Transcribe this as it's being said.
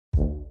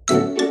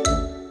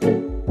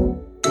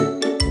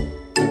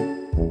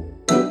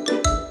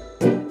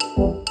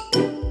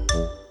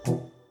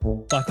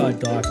I'd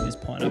die for this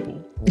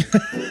pineapple.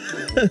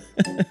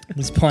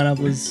 This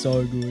pineapple is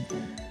so good.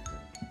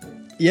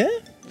 Yeah?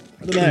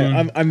 I don't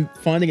know. I'm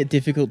finding it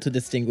difficult to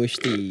distinguish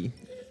the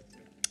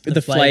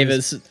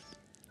flavours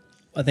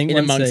I think in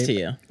amongst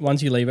here.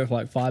 Once you leave it for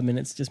like 5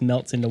 minutes, it just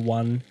melts into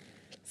one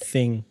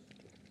thing.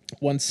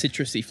 One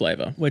citrusy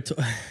flavour. We're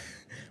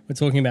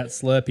talking about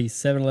Slurpees,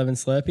 7-Eleven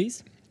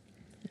Slurpees.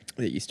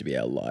 That used to be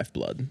our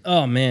lifeblood.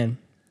 Oh, man.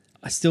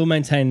 I still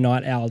maintain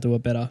Night Owl do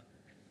it better.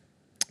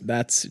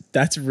 That's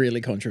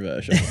really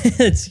controversial.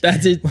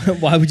 That's it.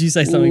 Why would you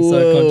say something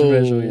so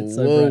controversial? It's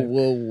so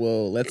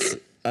whoa.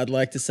 I'd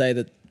like to say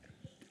that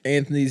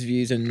Anthony's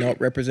views are not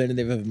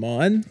representative of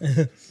mine.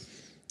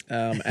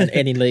 And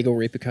any legal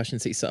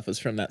repercussions he suffers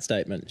from that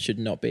statement should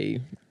not be...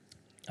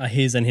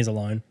 his and his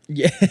alone.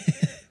 Yeah.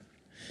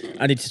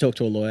 I need to talk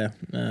to a lawyer.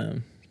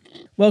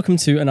 Welcome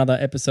to another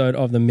episode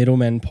of the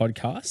Middlemen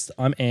podcast.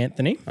 I'm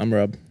Anthony. I'm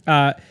Rob.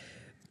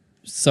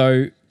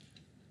 So,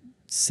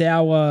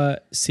 sour,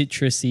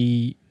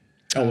 citrusy...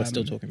 we're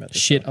still talking about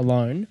this shit stuff.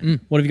 alone.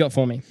 What have you got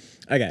for me?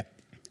 Okay.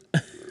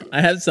 I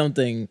have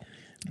something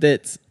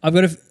that's... I've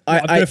got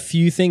a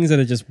few things that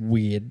are just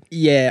weird.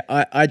 Yeah,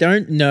 I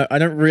don't know. I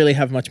don't really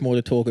have much more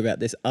to talk about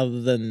this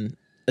other than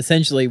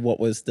essentially what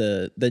was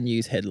the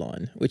news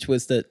headline, which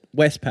was that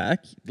Westpac,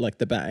 like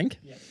the bank,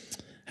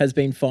 has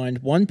been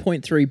fined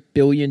 $1.3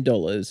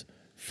 billion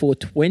for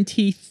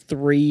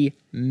 23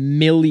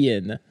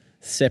 million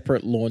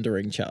separate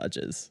laundering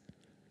charges.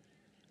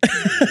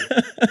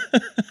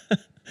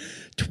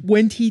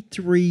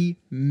 23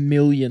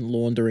 million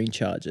laundering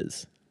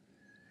charges.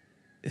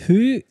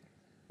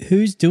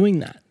 Who's doing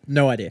that?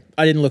 No idea.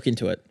 I didn't look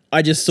into it.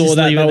 I just saw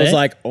that and I was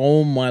like,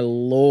 oh my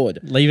Lord.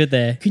 Leave it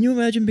there. Can you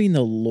imagine being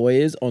the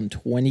lawyers on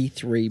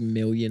 23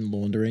 million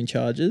laundering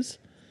charges?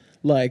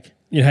 Like...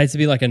 You'd hate to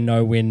be like a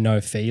no-win,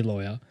 no-fee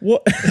lawyer.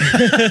 What?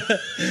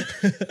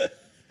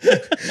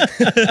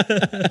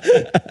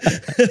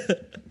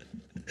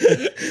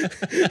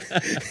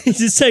 He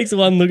just takes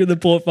one look at the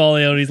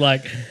portfolio and he's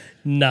like,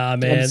 nah,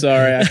 man. I'm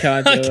sorry, I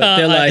can't do it.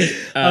 They're like...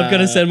 I've got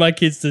to send my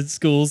kids to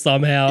school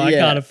somehow. I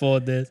can't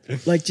afford this.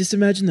 Like, just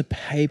imagine the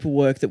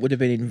paperwork that would have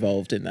been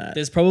involved in that.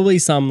 There's probably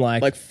some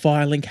like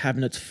filing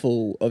cabinets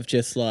full of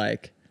just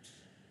like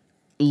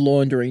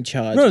laundering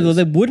charges. No,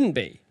 there wouldn't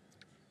be.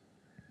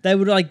 They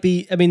would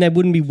they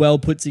wouldn't be well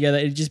put together.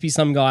 It'd just be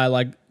some guy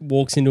like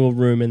walks into a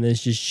room and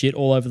there's just shit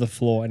all over the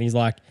floor and he's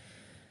like,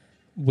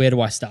 where do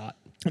I start?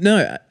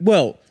 No,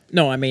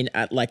 I mean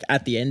at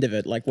the end of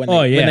it, like when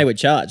they were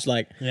charged,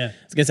 like I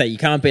was gonna say, you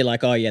can't be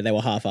like, oh yeah, they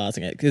were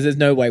half-assing it, because there's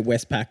no way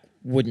Westpac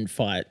wouldn't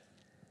fight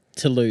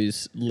to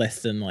lose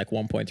less than like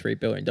 $1.3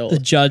 billion. The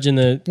judge in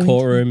the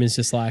courtroom is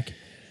just like,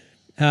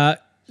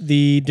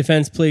 the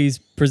defense please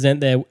present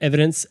their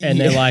evidence, and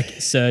they're like,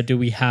 sir, do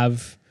we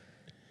have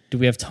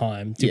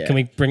time? Can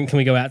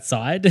we go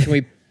outside? Can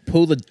we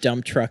pull the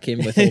dump truck in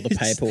with all the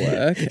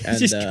paperwork? And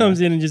just comes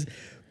in and just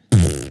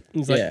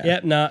he's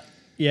like, no,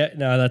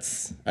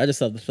 that's... I just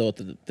love the thought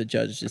that the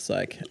judge is just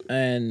like,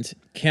 and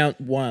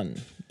count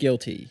 1,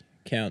 guilty.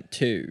 Count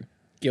 2,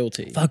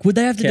 guilty. Fuck, would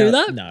they have to do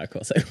that? No, of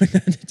course they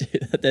wouldn't have to do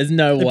that. There's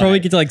no way. They'd probably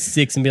get to like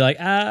 6 and be like,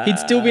 He'd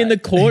still be in the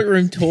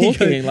courtroom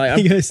talking.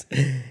 He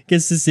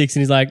gets to 6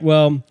 and he's like,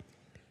 well,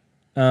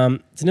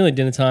 it's nearly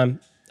dinner time.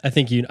 I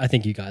think you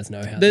guys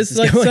know how there's this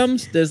is going.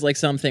 There's like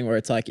something where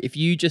it's like, if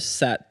you just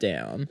sat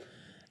down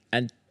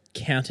and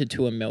counted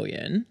to 1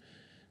 million,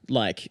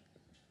 like...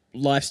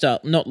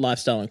 not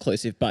lifestyle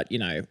inclusive, but, you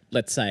know,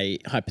 let's say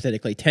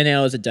hypothetically 10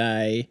 hours a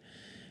day,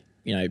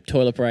 you know,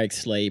 toilet breaks,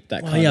 sleep,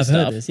 that kind of stuff.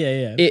 I've heard this.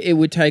 Yeah. It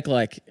would take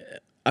like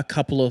a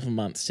couple of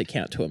months to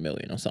count to 1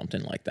 million or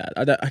something like that.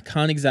 I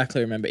can't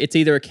exactly remember. It's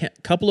either a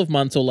couple of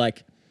months or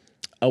like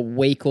a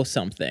week or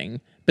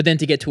something. But then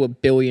to get to 1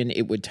 billion,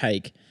 it would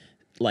take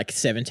like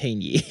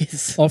 17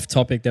 years. Off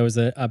topic, there was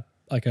a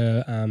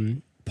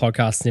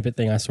podcast snippet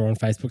thing I saw on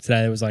Facebook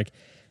today. It was like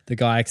the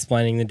guy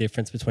explaining the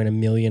difference between 1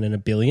 million and 1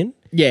 billion.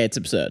 Yeah, it's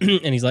absurd.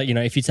 And he's like, you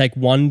know, if you take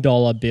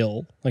 $1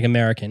 bill, like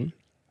American,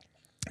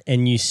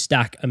 and you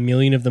stack 1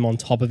 million of them on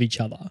top of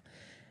each other,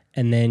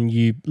 and then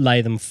you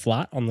lay them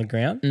flat on the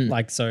ground,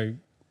 like so,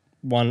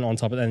 one on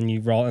top of it, and then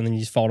you roll, and then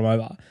you just fold them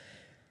over.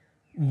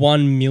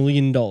 $1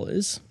 million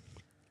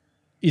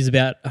is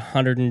about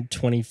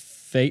 120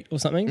 feet or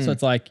something. So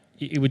it's like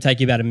it would take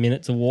you about a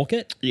minute to walk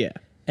it. Yeah,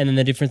 and then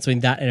the difference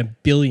between that and 1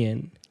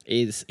 billion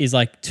is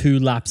like 2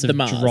 laps of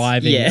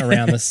driving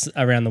around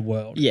the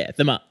world. Yeah,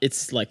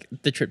 it's like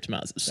the trip to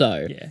Mars.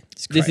 So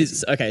it's crazy. This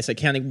is okay. So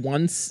counting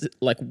one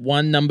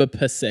number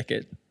per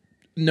second,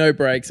 no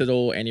breaks at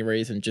all, any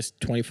reason, just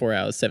 24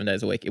 hours, 7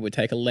 days a week. It would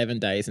take 11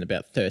 days and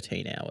about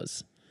 13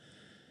 hours.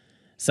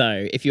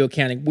 So if you're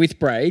counting with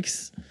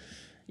breaks,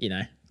 you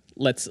know,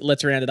 let's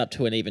round it up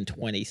to an even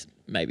 20,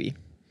 maybe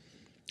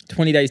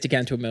 20 days to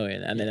count to 1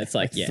 million, and then it's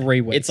like 3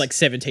 weeks. It's like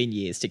 17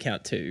 years to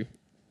count to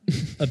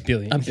 1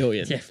 billion. 1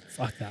 billion. Yeah,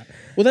 fuck that.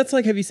 Well, that's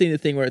like, have you seen the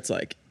thing where it's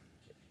like,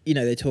 you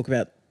know, they talk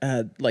about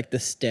like the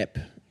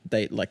steps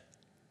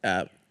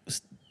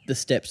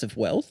of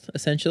wealth,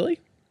 essentially.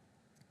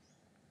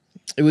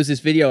 It was this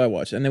video I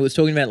watched, and it was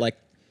talking about like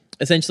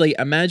essentially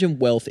imagine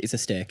wealth is a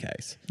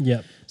staircase.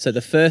 Yep. So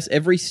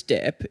every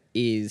step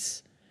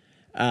is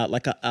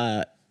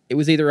it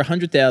was either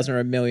 $100,000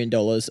 or $1 million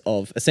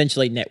of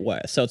essentially net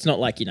worth. So it's not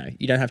like, you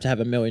don't have to have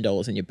 $1 million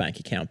in your bank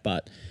account,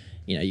 but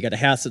you got a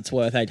house that's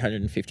worth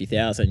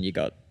 $850,000, you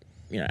got,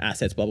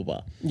 assets, blah, blah,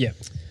 blah. Yep.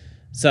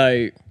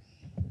 So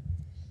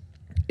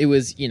it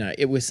was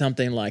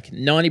something like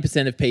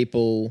 90% of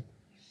people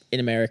in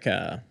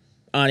America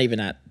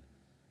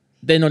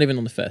they're not even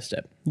on the first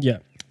step. Yeah.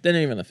 They're not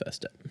even on the first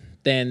step.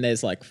 Then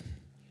there's like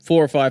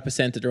 4 or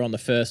 5% that are on the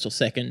first or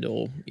second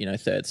or,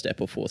 third step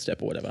or fourth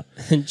step or whatever.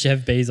 And Jeff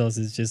Bezos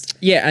is just...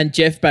 Yeah, and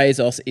Jeff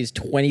Bezos is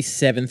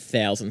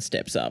 27,000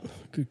 steps up.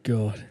 Good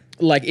God.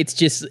 Like,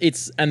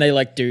 and they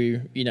like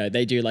do,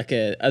 they do like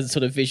a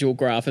sort of visual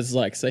graph. It's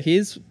like, so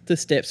here's the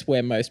steps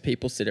where most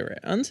people sit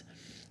around.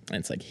 And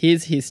it's like,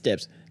 here's his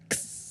steps.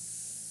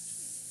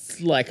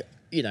 Like,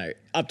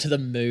 up to the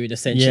moon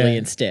essentially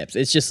in steps.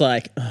 It's just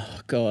like, oh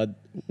God,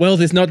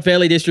 wealth is not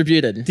fairly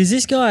distributed. Does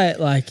this guy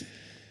like...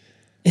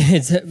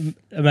 imagine...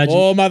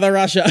 Oh, Mother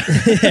Russia.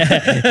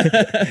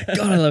 God,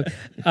 I love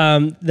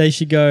it. They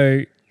should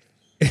go...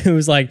 It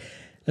was like...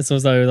 That's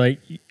also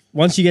like...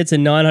 Once you get to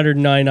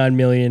 999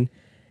 million,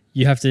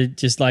 you have to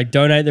just like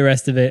donate the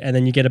rest of it, and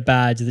then you get a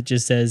badge that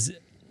just says,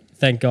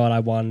 "Thank God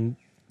I won,"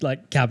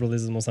 like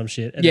capitalism or some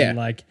shit. And then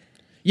like,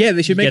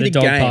 they should make it a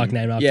dog game. park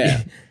named after you.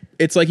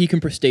 It's like you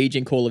can prestige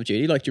in Call of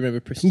Duty. Like, do you remember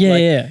prestige? Yeah,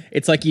 like, yeah.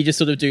 It's like you just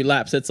sort of do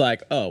laps. It's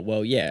like, oh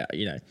well, yeah,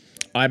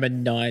 I'm a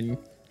 9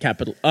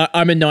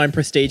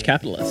 prestige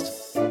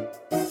capitalist.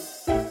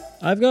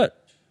 I've got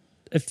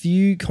a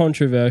few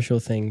controversial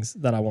things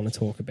that I want to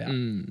talk about.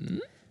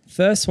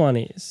 First one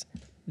is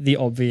the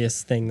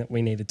obvious thing that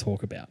we need to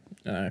talk about.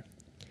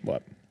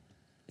 What?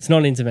 It's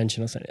not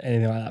intervention or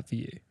anything like that for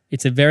you.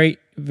 It's a very,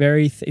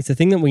 it's a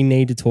thing that we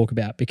need to talk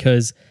about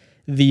because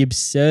the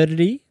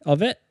absurdity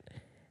of it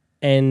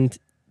and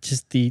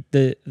just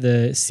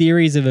the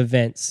series of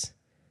events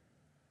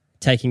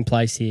taking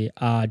place here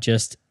are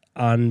just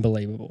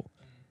unbelievable.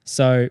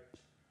 So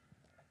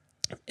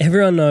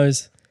everyone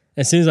knows,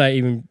 as soon as I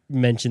even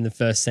mention the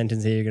first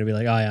sentence here, you're going to be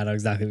like, oh yeah, I know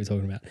exactly what we're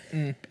talking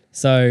about.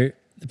 So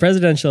the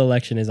presidential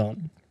election is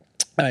on.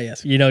 Oh,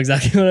 yes. You know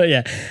exactly what,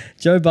 yeah.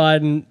 Joe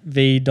Biden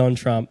v. Don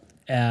Trump.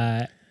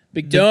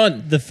 Big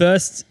Don. The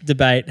first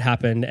debate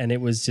happened and it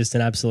was just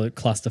an absolute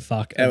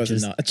clusterfuck. It was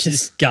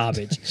just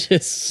garbage.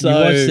 Just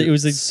it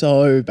was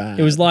so bad.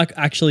 It was like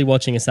actually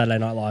watching a Saturday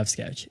Night Live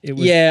sketch. It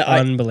was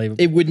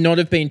unbelievable. It would not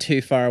have been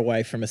too far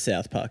away from a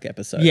South Park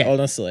episode. Yeah.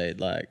 Honestly,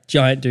 like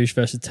giant douche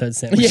versus turd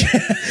sandwich.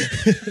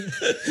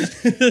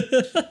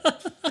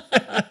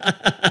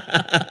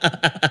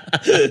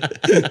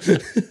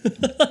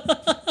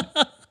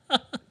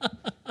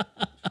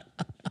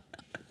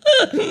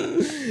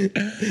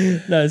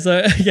 No,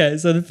 so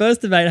the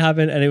first debate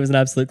happened and it was an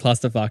absolute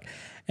clusterfuck.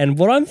 And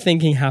what I'm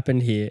thinking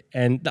happened here,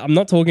 and I'm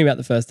not talking about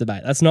the first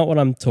debate. That's not what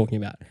I'm talking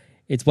about.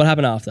 It's what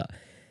happened after.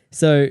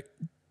 So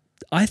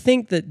I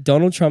think that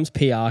Donald Trump's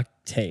PR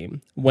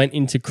team went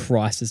into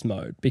crisis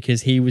mode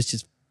because he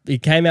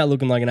came out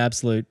looking like an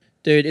absolute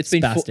dude.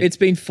 It's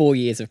been 4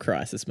 years of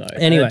crisis mode.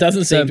 Anyway, and it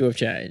doesn't seem to have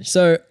changed.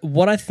 So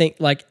what I think,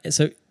 it's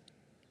going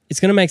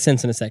to make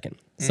sense in a second.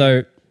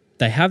 So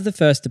they have the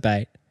first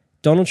debate.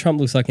 Donald Trump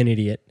looks like an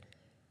idiot.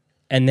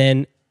 And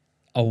then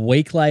a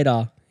week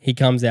later, he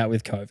comes out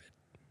with COVID.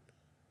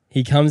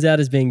 He comes out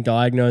as being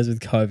diagnosed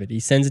with COVID. He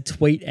sends a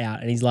tweet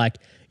out and he's like,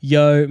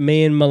 yo,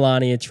 me and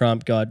Melania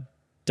Trump got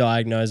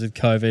diagnosed with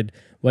COVID.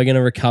 We're going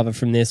to recover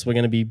from this. We're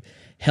going to be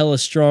hella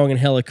strong and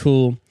hella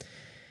cool.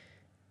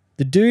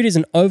 The dude is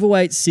an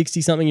overweight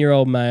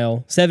 60-something-year-old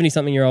male,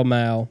 70-something-year-old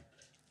male.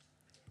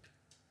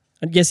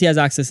 I guess he has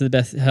access to the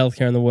best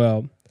healthcare in the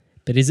world.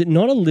 But is it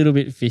not a little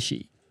bit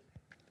fishy?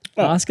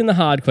 Asking the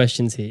hard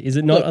questions here. Is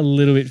it not a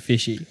little bit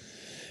fishy?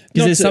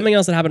 Because there's something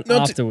else that happened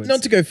afterwards.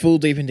 Not to go full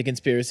deep into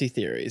conspiracy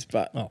theories,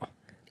 but...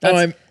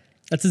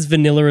 That's as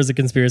vanilla as a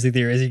conspiracy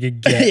theory as you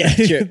could get. Yeah,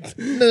 true.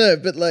 No,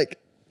 but like,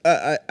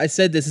 I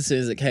said this as soon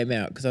as it came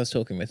out because I was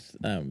talking with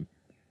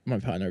my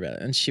partner about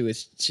it and she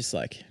was just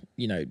like,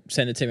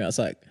 send it to me. I was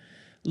like,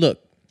 look,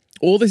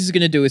 all this is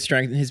going to do is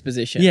strengthen his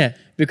position. Yeah.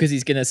 Because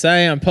he's going to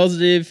say, I'm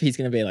positive. He's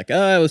going to be like,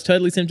 I was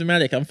totally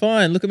symptomatic. I'm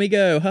fine. Look at me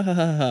go. Ha, ha,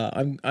 ha, ha.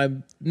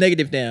 I'm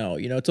negative now.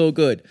 It's all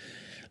good.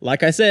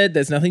 Like I said,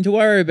 there's nothing to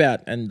worry about.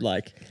 And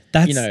like,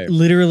 that's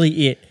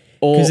literally it.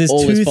 All his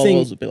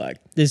followers would be like,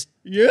 there's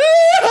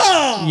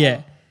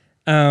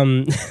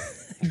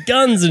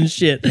guns and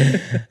shit.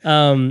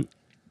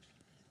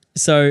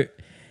 So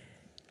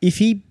if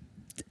he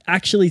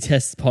actually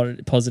tests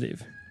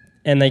positive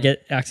and they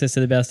get access to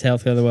the best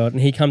healthcare in the world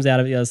and he comes out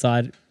of the other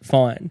side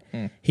fine,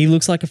 he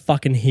looks like a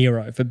fucking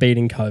hero for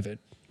beating COVID,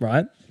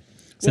 right?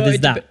 So there's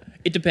that.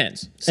 It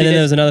depends. And then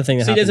there's another thing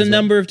that happens. There's a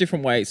number of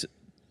different ways.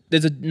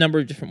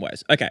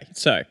 Okay,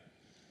 so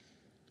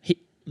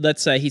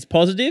let's say he's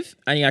positive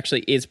and he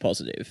actually is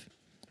positive,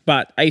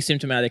 but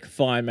asymptomatic,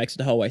 fine, makes it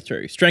the whole way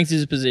through.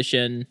 Strengthens his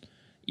position,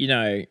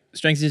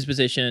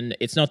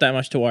 it's not that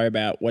much to worry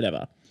about,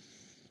 whatever.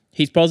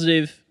 He's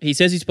positive. He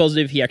says he's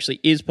positive. He actually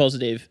is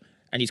positive,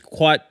 and he's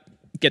quite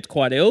gets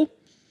quite ill,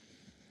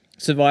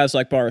 survives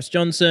like Boris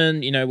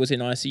Johnson, was in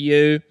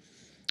ICU,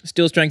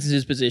 still strengthens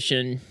his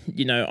position.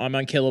 I'm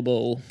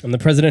unkillable. I'm the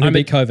president who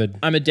beat COVID.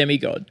 I'm a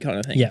demigod kind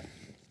of thing. Yeah.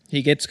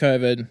 He gets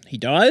COVID. He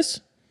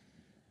dies.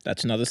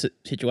 That's another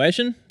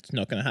situation. It's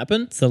not going to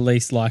happen. It's the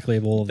least likely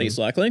of all of them. Least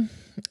likely.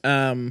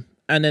 And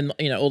then,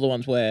 all the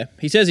ones where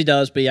he says he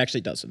does, but he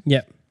actually doesn't.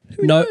 Yeah.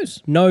 Who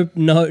knows? No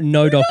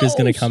doctor's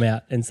going to come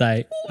out and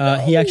say,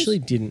 he actually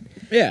didn't.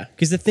 Yeah.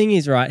 Because the thing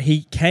is, right,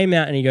 he came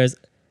out and he goes,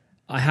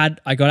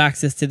 I got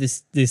access to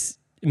this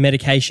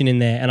medication in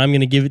there and I'm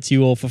going to give it to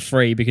you all for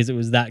free because it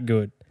was that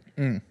good.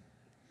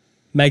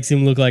 Makes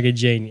him look like a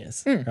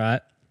genius,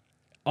 right?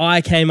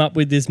 I came up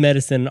with this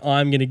medicine.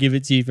 I'm going to give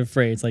it to you for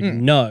free. It's like,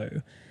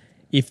 no.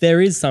 If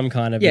there is some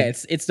kind of... Yeah,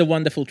 it's the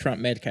wonderful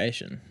Trump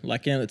medication.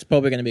 Like, it's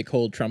probably going to be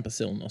called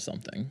Trumpicillin or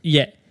something.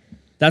 Yeah.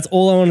 That's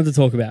all I wanted to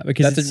talk about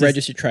because that's a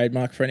registered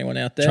trademark for anyone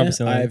out there.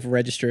 Trumpicillin. I've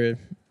registered,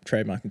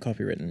 trademark and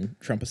copywritten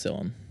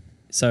Trumpicillin.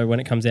 So when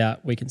it comes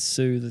out, we can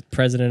sue the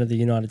president of the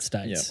United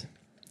States.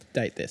 Yep.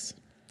 Date this.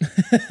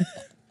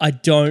 I'm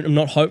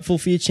not hopeful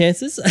for your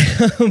chances,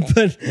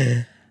 but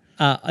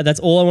that's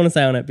all I want to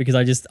say on it because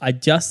I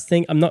just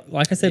think I'm not,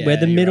 like I said, we're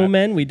the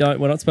middlemen. Right.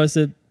 We're not supposed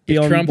to be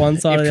on one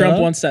side of the other. If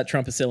Trump wants that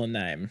Trumpicillin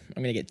name,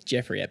 I'm going to get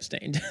Jeffrey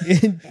Epstein.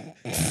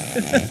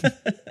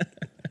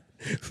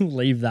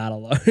 Leave that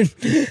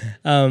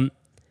alone.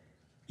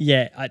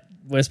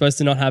 We're supposed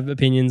to not have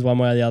opinions one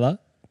way or the other,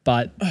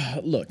 but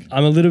look,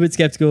 I'm a little bit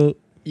skeptical.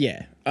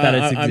 Yeah, that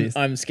it exists.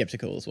 I'm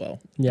skeptical as well.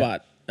 Yeah.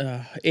 But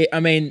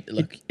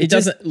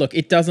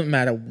it doesn't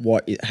matter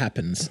what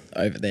happens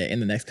over there in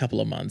the next couple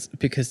of months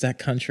because that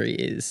country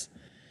is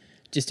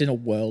just in a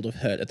world of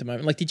hurt at the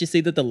moment. Like, did you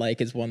see that the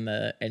Lakers won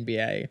the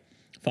NBA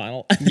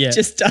final and they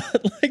just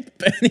started like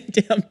burning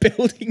down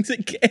buildings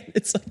again?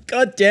 It's like,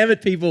 God damn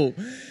it, people.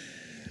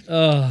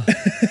 Oh.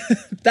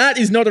 That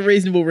is not a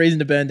reasonable reason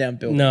to burn down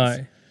buildings.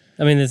 No.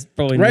 I mean, there's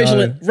probably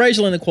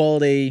racial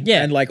inequality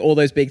and like all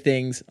those big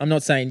things. I'm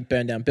not saying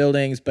burn down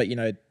buildings, but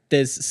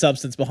there's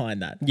substance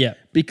behind that. Yeah.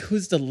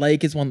 Because the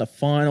Lakers won the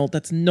final,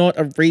 that's not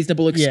a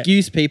reasonable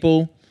excuse,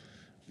 people.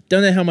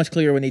 Don't know how much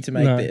clearer we need to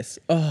make this.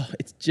 Oh,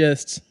 it's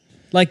just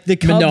like the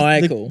Cubs,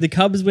 maniacal. The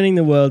Cubs winning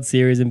the World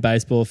Series in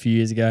baseball a few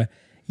years ago.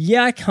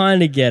 Yeah, I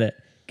kind of get it.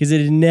 Because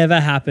it had never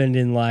happened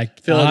in like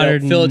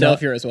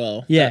Philadelphia as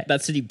well. Yeah.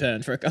 That city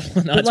burned for a couple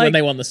of nights when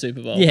they won the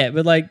Super Bowl. Yeah,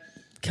 but like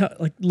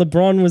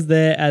LeBron was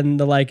there and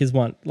the Lakers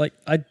won. Like,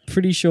 I'm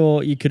pretty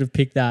sure you could have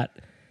picked that.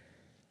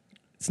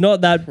 It's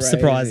not that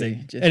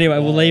surprising. Anyway,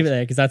 we'll leave it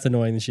there because that's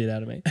annoying the shit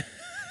out of me.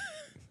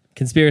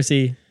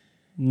 Conspiracy,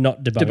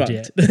 not debunked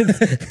yet.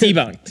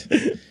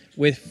 Debunked.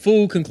 With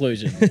full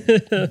conclusion.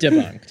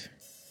 Debunked.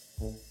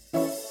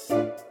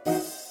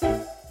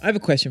 I have a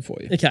question for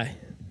you. Okay.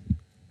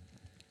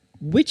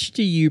 Which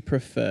do you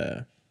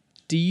prefer?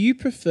 Do you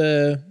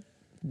prefer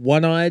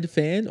one-eyed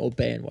fan or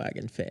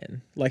bandwagon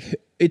fan? Like,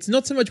 it's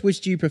not so much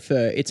which do you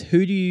prefer, it's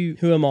who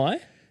am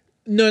I?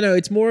 No,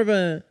 it's more of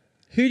a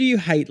who do you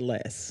hate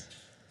less?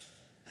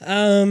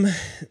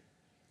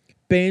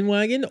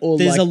 Bandwagon or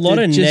there's a lot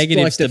of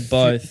negatives to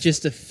both.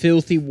 Just a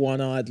filthy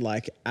one-eyed,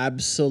 like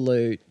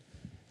absolute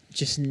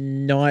just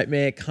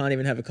nightmare, can't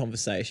even have a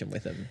conversation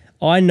with them.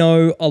 I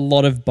know a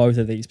lot of both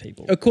of these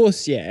people. Of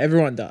course, yeah,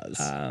 everyone does.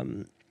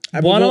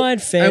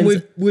 One-eyed fans...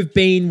 And we've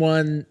been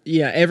one...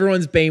 Yeah,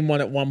 everyone's been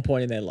one at one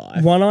point in their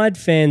life. One-eyed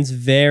fans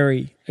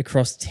vary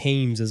across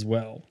teams as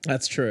well.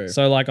 That's true.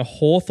 So like a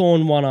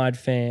Hawthorn one-eyed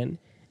fan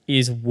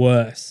is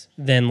worse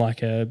than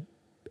like a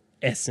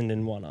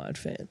Essendon one-eyed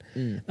fan.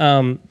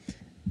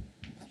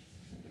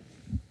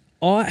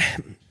 I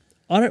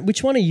don't...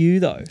 Which one are you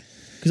though?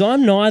 Because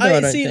I'm neither, I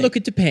don't think. Look,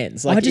 it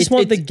depends. Like, I just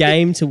want the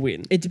game to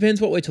win. It depends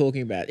what we're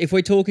talking about. If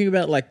we're talking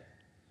about like,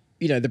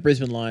 the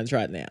Brisbane Lions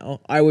right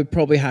now, I would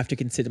probably have to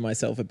consider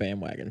myself a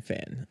bandwagon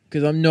fan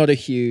because I'm not a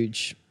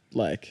huge,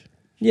 like...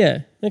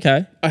 Yeah,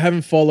 okay. I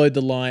haven't followed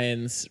the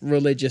Lions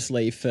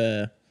religiously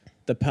for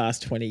the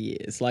past 20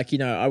 years. Like,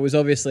 I was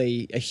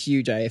obviously a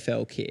huge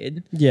AFL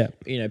kid. Yeah.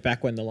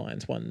 Back when the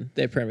Lions won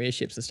their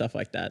premierships and stuff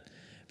like that.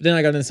 But then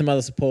I got into some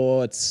other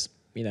sports,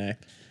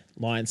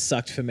 Lions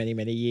sucked for many,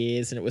 many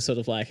years and it was sort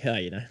of like, oh,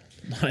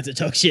 Lions are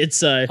dog shit,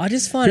 so I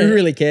just find who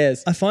really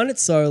cares? I find it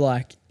so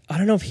like... I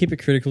don't know if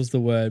hypocritical is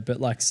the word,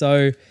 but like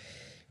so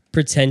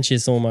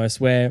pretentious almost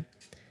where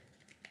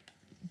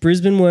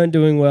Brisbane weren't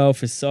doing well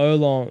for so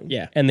long.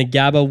 Yeah. And the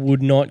Gabba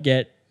would not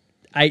get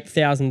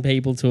 8,000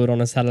 people to it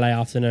on a Saturday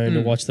afternoon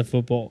to watch the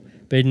football.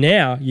 But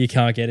now you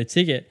can't get a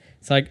ticket.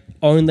 It's like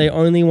they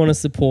only want to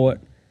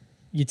support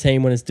your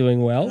team when it's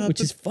doing well,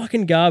 which is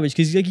fucking garbage.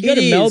 Because like, you go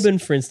to Melbourne,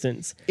 for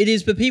instance. It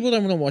is, but people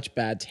don't want to watch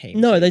bad teams.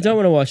 No, they don't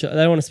want to watch it. They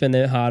don't want to spend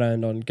their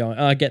hard-earned on going,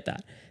 I get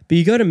that. But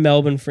you go to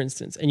Melbourne, for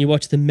instance, and you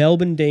watch the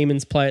Melbourne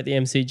Demons play at the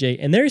MCG,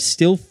 and there is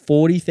still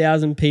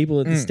 40,000 people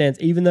at the stands,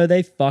 even though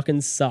they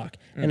fucking suck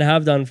and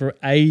have done for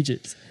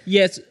ages.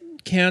 Yes,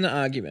 counter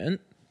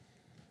argument.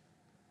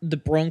 The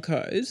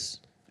Broncos,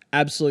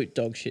 absolute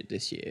dog shit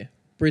this year.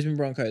 Brisbane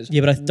Broncos,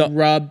 yeah, but I thought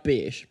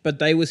rubbish. But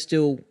they were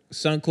still,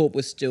 Suncorp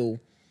was still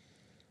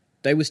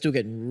they were still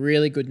getting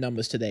really good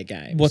numbers to their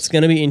games. What's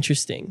going to be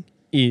interesting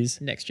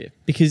is next year?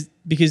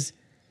 because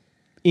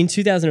in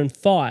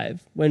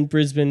 2005, when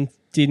Brisbane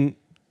didn't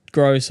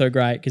grow so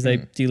great because they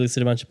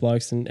delisted a bunch of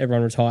blokes and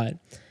everyone retired,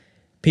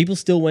 people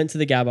still went to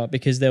the Gabba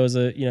because there was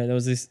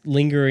this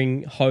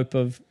lingering hope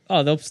of,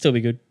 they'll still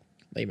be good.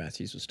 Lee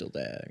Matthews was still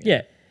there.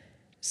 Yeah.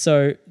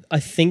 So I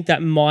think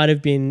that might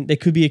have been, there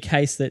could be a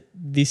case that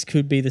this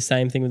could be the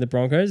same thing with the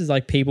Broncos. It's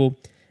like people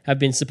have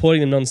been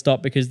supporting them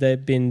non-stop because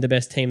they've been the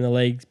best team in the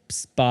league,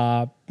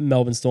 bar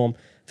Melbourne Storm,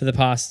 for the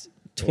past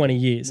 20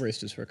 years.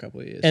 Roosters for a couple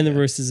of years. And the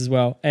Roosters as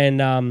well. And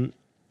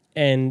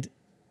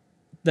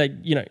they,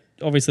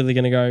 obviously they're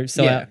going to go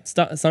sell out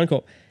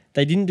Suncorp.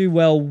 They didn't do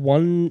well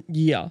 1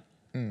 year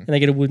and they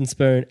get a wooden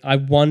spoon. I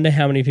wonder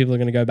how many people are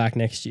going to go back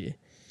next year.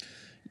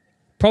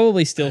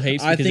 Probably still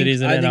heaps because it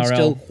is an NRL. I think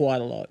still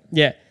quite a lot.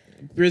 Yeah.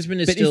 Brisbane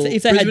is still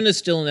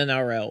an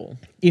NRL.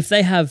 If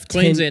they have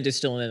Queensland is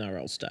still an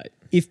NRL state.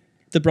 If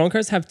the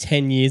Broncos have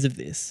 10 years of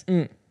this,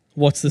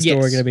 what's the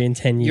story going to be in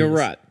 10 years? You're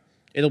right.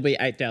 It'll be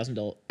 8,000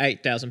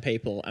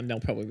 people, and they'll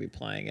probably be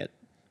playing at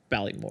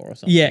Ballymore or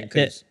something. Yeah,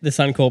 the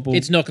Suncorp.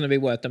 It's not going to be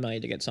worth the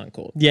money to get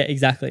Suncorp. Yeah,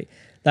 exactly.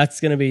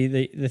 That's going to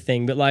be the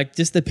thing. But like,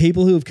 just the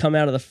people who have come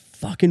out of the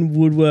fucking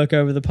woodwork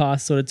over the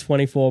past sort of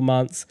 24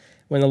 months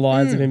when the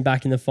Lions have been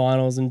back in the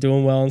finals and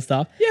doing well and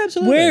stuff. Yeah,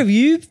 absolutely. Where have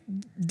you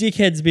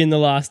dickheads been the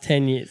last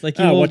 10 years? Like,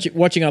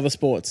 watching other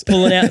sports.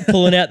 pulling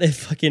out their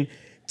fucking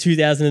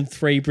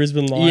 2003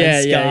 Brisbane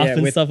Lions scarf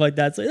and stuff like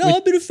that. So,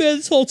 I've been a fan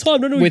this whole time. I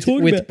don't know what you're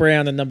talking about. With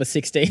Brown and number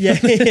 16.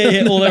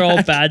 Yeah. All their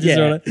old badges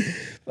are on it.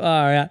 All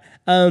right.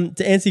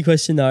 To answer your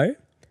question though,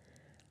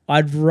 I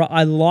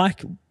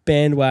like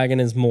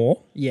bandwagoners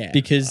more. Yeah.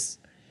 Because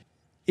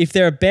if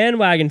they're a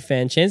bandwagon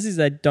fan, chances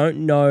they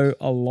don't know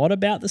a lot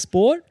about the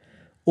sport,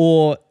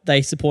 or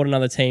they support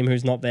another team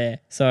who's not there.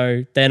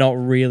 So they're not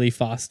really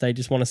fussed. They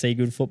just want to see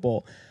good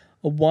football.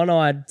 A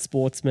one-eyed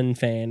sportsman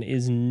fan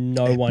is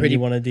no one you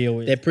want to deal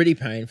with. They're pretty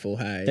painful,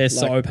 hey? They're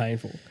so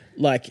painful.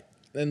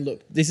 And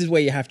look, this is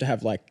where you have to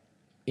have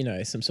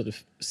some sort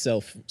of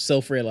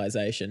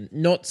self-realization.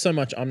 Not so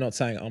much, I'm not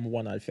saying I'm a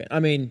one-eyed fan. I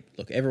mean,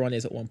 look, everyone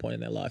is at one point in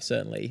their life,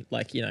 certainly.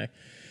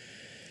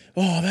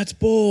 That's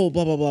ball,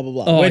 blah, blah, blah, blah,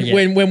 blah.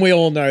 When we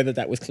all know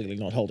that was clearly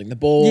not holding the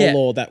ball,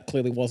 or that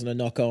clearly wasn't a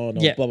knock-on,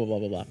 or blah, blah, blah,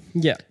 blah, blah.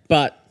 Yeah.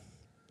 But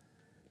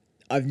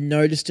I've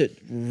noticed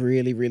it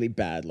really, really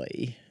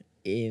badly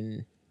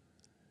in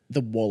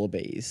the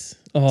Wallabies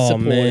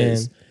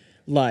supporters.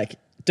 Man.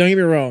 Don't get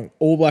me wrong,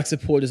 All Black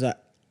supporters are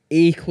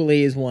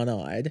equally as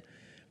one-eyed,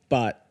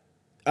 but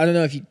I don't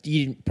know if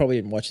you probably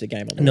didn't watch the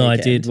game on the weekend. I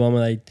did. One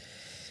where they...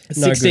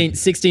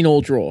 16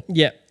 all draw.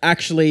 Yeah.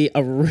 Actually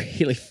a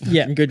really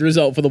fucking good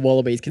result for the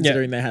Wallabies,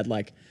 considering they had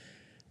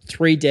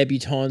 3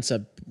 debutants,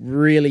 a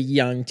really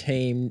young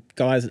team,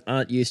 guys that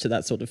aren't used to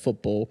that sort of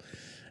football.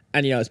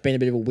 And, it's been a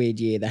bit of a weird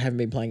year. They haven't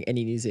been playing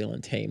any New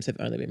Zealand teams. They've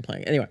only been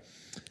playing... Anyway.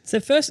 Is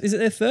it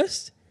their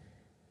first?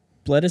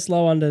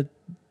 Bledisloe under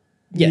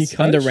new coach?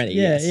 Under Rennie,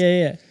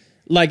 yeah.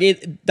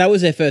 That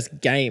was their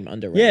first game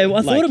under Rennie. Yeah,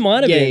 I thought it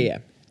might have been. Yeah.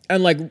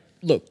 And,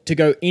 look, to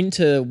go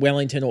into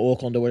Wellington or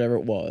Auckland or whatever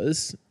it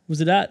was... Was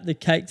it at the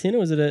Cake Tin or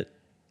was it at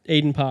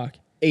Eden Park?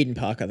 Eden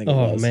Park, I think it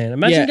was. Oh, man.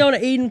 Imagine going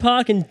to Eden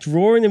Park and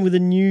drawing them with a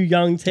new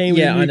young team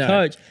with a new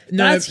coach.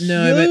 That's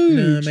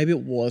huge. Maybe it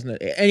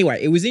wasn't. Anyway,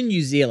 it was in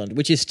New Zealand,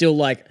 which is still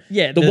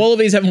the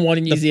Wallabies haven't won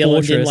in New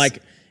Zealand fortress.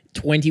 in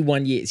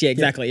 21 years. Yeah,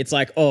 exactly. Yeah. It's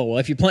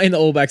if you're playing the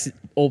All Blacks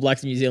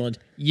in New Zealand,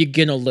 you're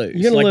going to lose.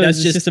 You're going to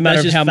lose. It's just a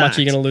matter of how much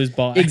you're going to lose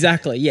by.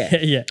 Exactly, yeah.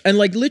 Yeah. And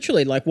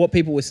literally, what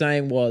people were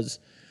saying was,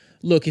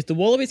 look, if the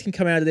Wallabies can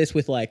come out of this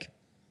with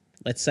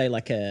let's say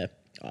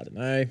I don't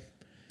know,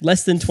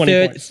 less than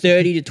 20 points.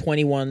 30 to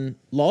 21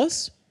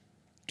 loss.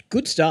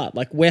 Good start.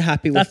 We're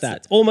happy with that.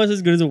 It's almost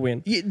as good as a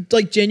win. Yeah,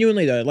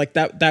 genuinely though,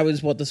 that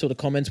was what the sort of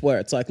comments were.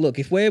 It's look,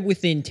 if we're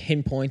within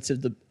 10 points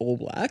of the All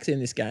Blacks in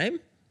this game,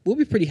 we'll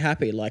be pretty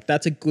happy.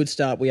 That's a good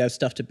start. We have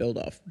stuff to build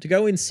off. To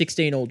go in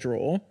 16 all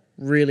draw,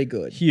 really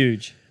good.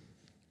 Huge.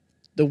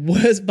 The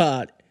worst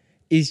part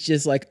is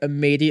just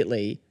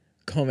immediately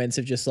comments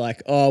of just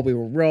we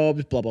were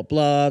robbed, blah, blah,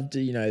 blah.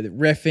 The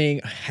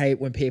reffing. I hate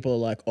when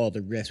people are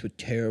the refs were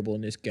terrible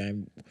in this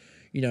game.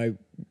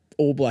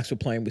 All Blacks were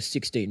playing with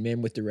 16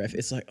 men with the ref.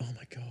 It's oh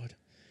my God.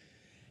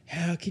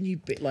 How can you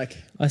be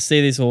I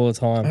see this all the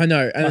time. I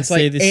know. And I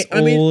see this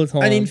all the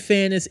time. And in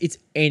fairness, it's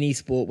any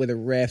sport where the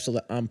refs or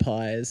the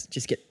umpires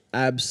just get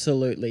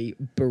absolutely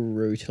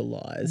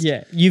brutalized.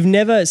 Yeah. You've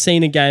never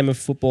seen a game of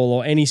football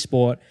or any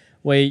sport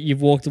where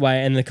you've walked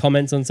away and the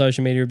comments on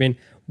social media have been,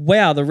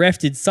 wow, the ref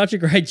did such a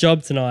great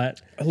job tonight.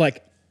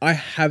 I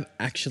have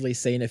actually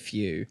seen a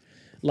few.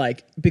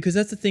 Because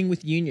that's the thing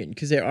with union,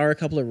 because there are a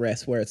couple of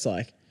refs where it's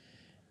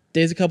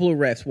there's a couple of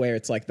refs where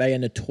it's they are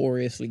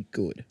notoriously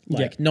good.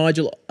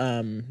 Nigel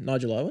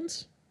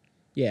Owens.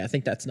 Yeah, I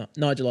think that's not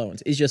Nigel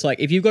Owens. It's just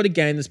if you've got a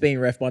game that's being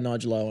ref by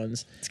Nigel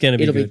Owens, it's going to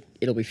be good.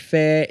 It'll be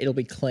fair. It'll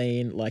be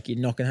clean. You're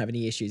not going to have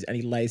any issues. And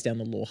he lays down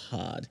the law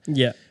hard.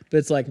 Yeah. But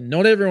it's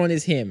not everyone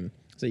is him.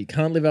 So you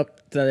can't live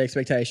up to that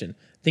expectation.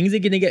 Things are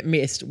going to get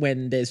missed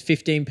when there's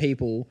 15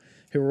 people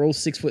who are all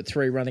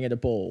 6'3" running at a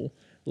ball,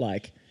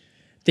 like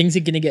things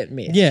are going to get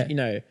missed. Yeah. You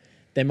know,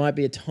 there might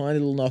be a tiny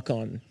little knock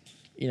on,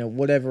 you know,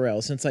 whatever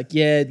else. And it's like,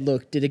 yeah,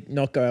 look, did it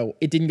not go?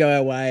 It didn't go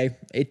our way.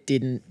 It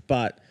didn't,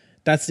 but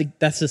that's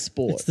the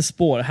sport. It's the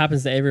sport. It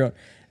happens to everyone.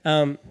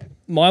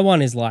 My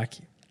one is like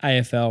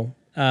AFL.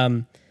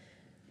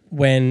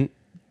 When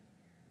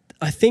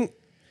I think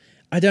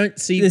I don't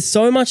see... there's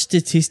so much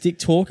statistic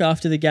talk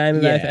after the game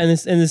of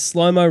AFL, and there's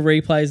slow-mo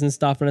replays and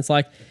stuff, and it's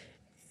like,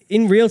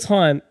 in real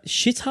time,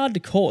 shit's hard to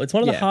call. It's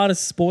one of the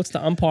hardest sports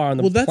to umpire on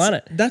the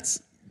planet. That's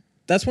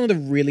one of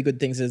the really good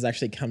things that has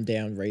actually come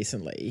down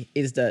recently,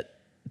 is that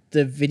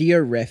the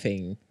video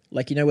reffing,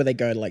 like, you know, where they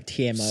go to like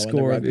TMO and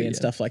the rugby and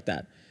stuff like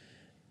that.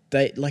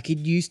 They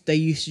used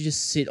to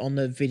just sit on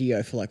the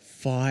video for like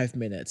 5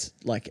 minutes,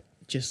 like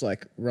just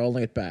like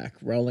rolling it back,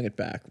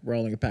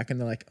 and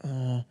they're like,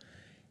 oh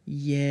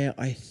yeah,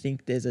 I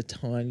think there's a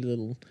tiny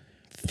little,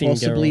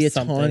 possibly a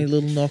tiny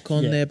little knock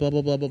on there, blah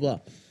blah blah blah blah.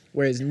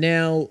 Whereas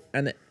now,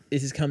 and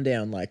this has come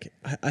down, like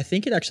I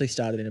think it actually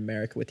started in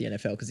America with the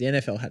NFL, because the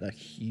NFL had a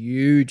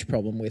huge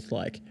problem with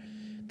like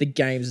the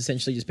games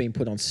essentially just being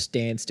put on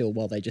standstill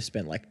while they just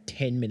spent like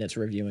 10 minutes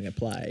reviewing a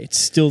play. It's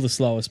still the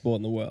slowest sport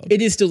in the world.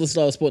 It is still the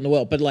slowest sport in the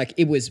world, but like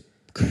it was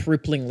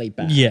cripplingly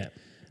bad. Yeah.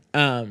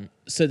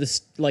 So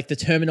this, like, the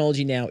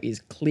terminology now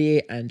is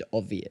clear and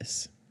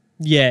obvious.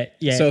 Yeah,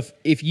 yeah. So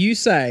if you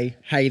say,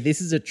 hey,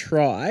 this is a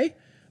try,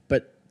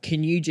 but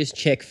can you just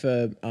check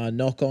for a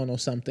knock on or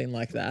something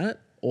like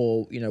that?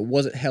 Or, you know,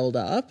 was it held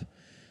up?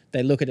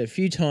 They look at it a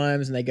few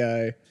times and they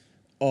go,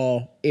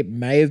 oh, it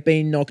may have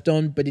been knocked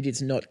on, but it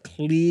is not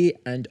clear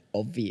and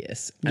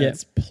obvious. And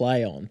it's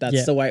play on.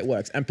 That's the way it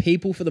works. And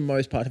people, for the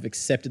most part, have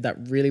accepted that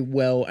really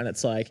well. And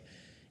it's like,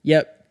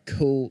 yep,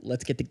 cool,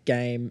 let's get the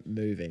game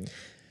moving.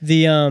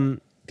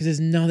 Because there's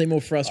nothing more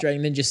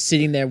frustrating than just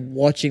sitting there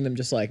watching them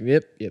just like,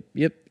 yep,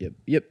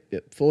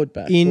 forward,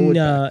 back,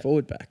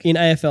 forward, back. In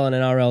AFL and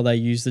NRL, they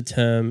use the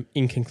term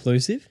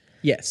inconclusive.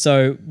 Yes.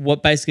 So what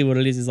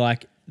it is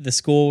like the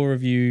score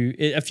review.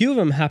 A few of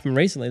them happened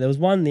recently. There was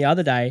one the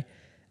other day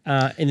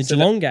in the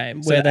Geelong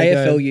game where the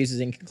AFL uses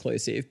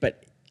inconclusive,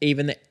 but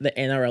even the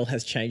NRL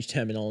has changed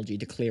terminology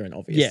to clear and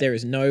obvious. Yeah. There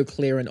is no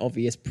clear and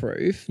obvious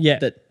proof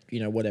that, you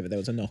know, whatever, there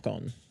was a knock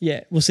on.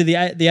 Yeah. Well, see, the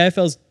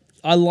AFL's...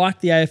 I like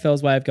the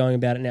AFL's way of going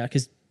about it now,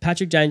 because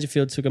Patrick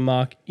Dangerfield took a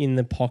mark in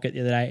the pocket the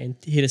other day and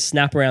hit a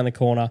snap around the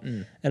corner,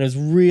 and it was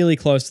really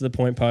close to the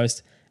point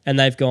post. And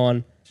they've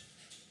gone,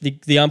 the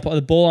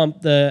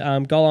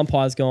goal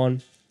umpire's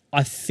gone,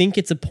 I think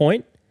it's a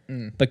point,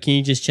 but can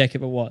you just check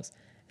if it was?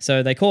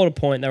 So they called a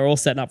point. They were all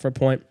setting up for a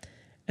point,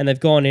 and they've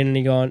gone in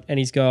and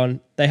he's gone.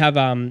 They have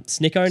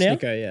Snicko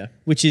now,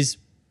 which is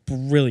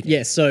brilliant.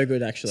 Yeah, so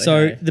good actually.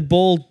 So the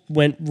ball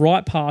went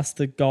right past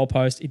the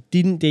goalpost. It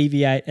didn't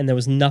deviate, and there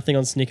was nothing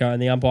on Snicko.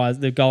 And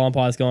the goal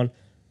umpire's gone,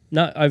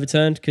 no,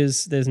 overturned,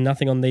 because there's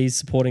nothing on these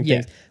supporting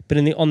things. But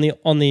on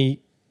the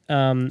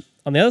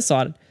other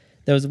side,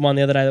 there was one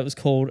the other day that was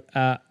called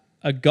a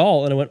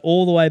goal, and it went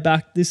all the way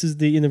back. This is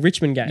in the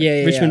Richmond game,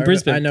 Richmond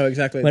Brisbane. I know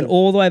exactly. Went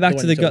all the way back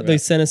to the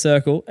centre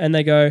circle, and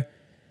they go,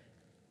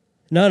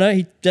 no,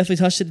 he definitely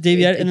touched it,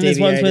 deviated. And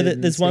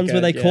then there's ones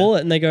where they call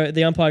it, and they go,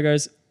 the umpire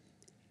goes,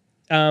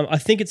 I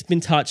think it's been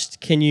touched.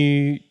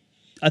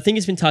 I think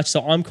it's been touched,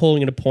 so I'm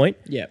calling it a point.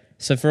 Yeah.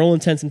 So for all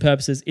intents and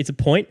purposes, it's a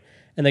point.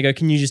 And they go,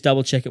 can you just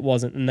double check it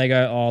wasn't? And they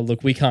go, oh,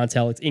 look, we can't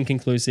tell. It's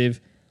inconclusive.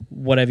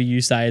 Whatever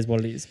you say is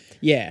what it is.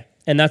 Yeah.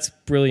 And that's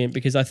brilliant,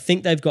 because I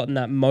think they've gotten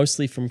that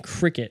mostly from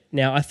cricket.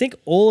 Now, I think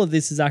all of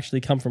this has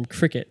actually come from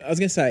cricket. I was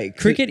going to say...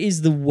 Cricket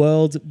is the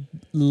world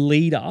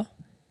leader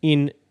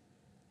in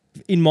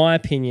my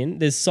opinion.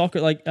 There's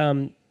soccer, like...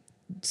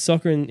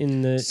 soccer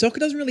in the... Soccer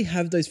doesn't really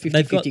have those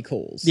 50-50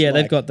 calls. Yeah,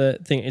 they've got the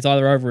thing. It's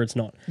either over or it's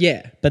not.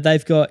 Yeah. But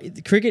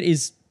cricket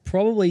is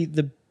probably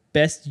the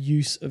best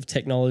use of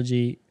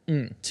technology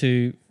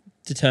to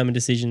determine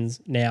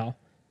decisions now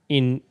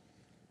in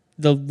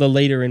the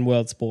leader in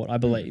world sport, I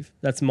believe.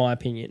 That's my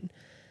opinion.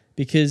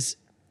 Because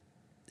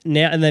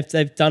now, and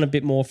they've done a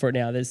bit more for it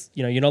now. There's,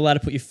 you know, you're not allowed to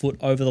put your foot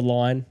over the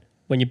line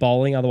when you're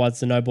bowling, otherwise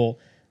it's a no ball.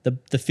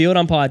 The field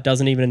umpire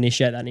doesn't even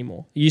initiate that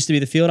anymore. It used to be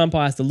the field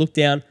umpire has to look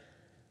down,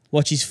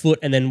 watch his foot,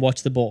 and then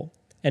watch the ball.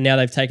 And now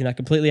they've taken that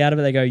completely out of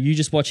it. They go, you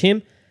just watch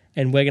him,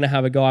 and we're going to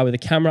have a guy with a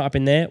camera up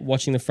in there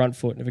watching the front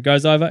foot. And if it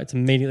goes over, it's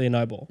immediately a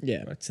no ball.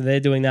 Yeah. Right? So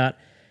they're doing that.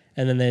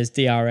 And then there's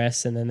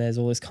DRS, and then there's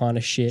all this kind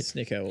of shit.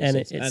 Snicko. And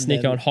it's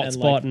Snicko and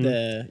hotspot.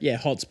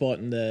 Hotspot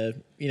and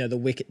the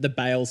wicket, the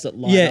bails that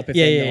light up if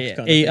they're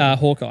knocked. Kind of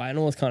Hawkeye and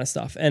all this kind of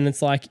stuff. And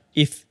it's like,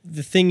 if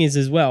the thing is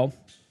as well,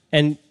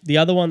 and the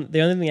only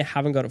thing I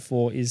haven't got it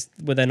for is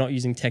where they're not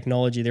using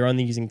technology, they're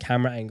only using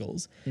camera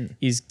angles,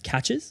 is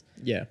catches.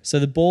 Yeah. So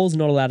the ball's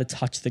not allowed to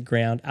touch the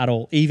ground at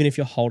all, even if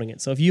you're holding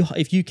it. So if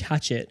you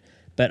catch it,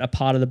 but a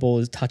part of the ball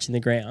is touching the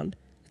ground,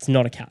 it's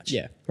not a catch.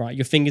 Yeah. Right.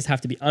 Your fingers have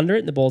to be under it,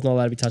 and the ball's not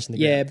allowed to be touching the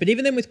ground. Yeah, but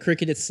even then with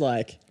cricket, it's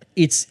like...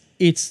 It's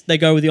they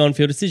go with the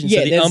on-field decision. Yeah,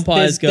 so the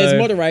umpires go... There's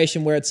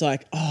moderation where it's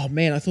like, oh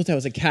man, I thought that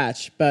was a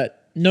catch,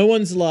 but No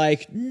one's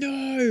like,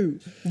 no,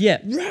 Yeah.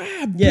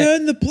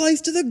 burn the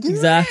place to the ground.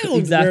 Exactly.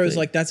 Whereas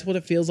like that's what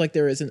it feels like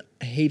there is in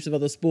heaps of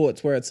other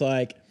sports where it's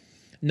like,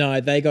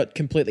 no, they got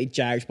completely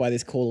jagged by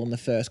this call in the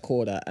first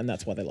quarter and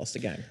that's why they lost the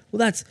game.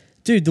 Well,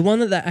 dude, the one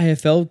that the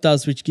AFL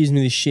does, which gives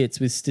me the shits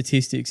with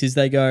statistics, is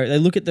they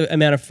look at the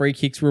amount of free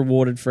kicks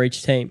rewarded for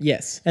each team.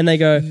 Yes. And they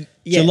go,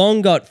 Yeah.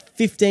 Geelong got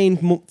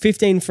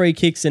 15 free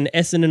kicks and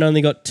Essendon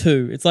only got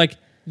 2. It's like,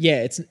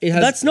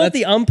 that's not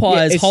the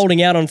umpires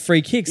holding out on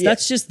free kicks. Yeah.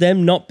 That's just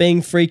them not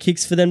being free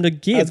kicks for them to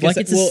give. Like,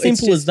 it's as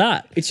simple as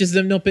that. It's just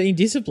them not being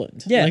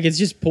disciplined. Yeah. Like, it's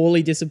just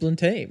poorly disciplined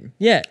team.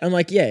 Yeah. And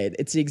like,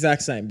 it's the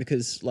exact same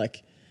because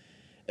like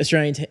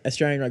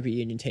Australian rugby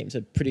union teams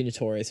are pretty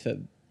notorious for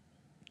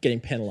getting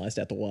penalised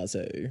out the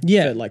wazoo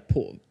for like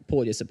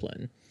poor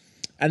discipline.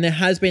 And there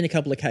has been a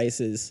couple of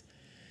cases,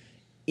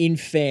 in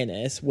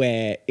fairness,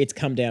 where it's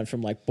come down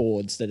from like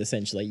boards that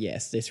essentially,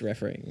 yes, this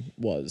refereeing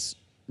was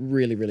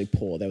really, really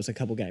poor. There was a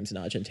couple games in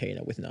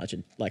Argentina with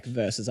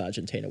versus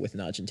Argentina with an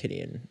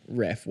Argentinian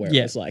ref where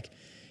it was like,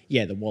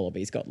 the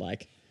Wallabies got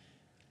like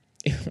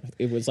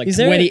it was like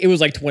 20 it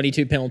was like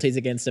 22 penalties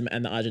against them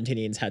and the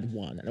Argentinians had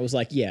 1. And it was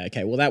like,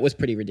 okay, well that was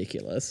pretty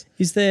ridiculous.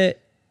 Is there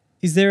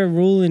a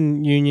rule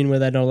in union where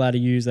they're not allowed to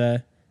use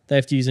they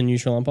have to use a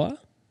neutral umpire?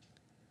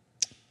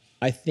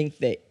 I think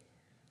that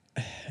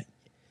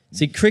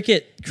see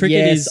cricket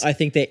yes, is I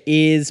think there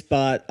is,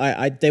 but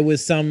there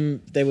was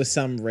some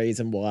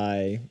reason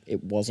why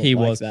it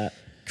wasn't that.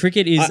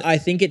 Cricket is I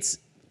think it's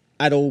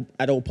at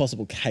all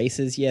possible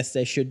cases, yes,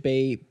 there should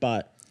be,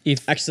 but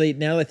if actually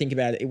now that I think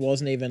about it, it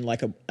wasn't even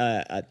like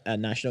a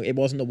national. It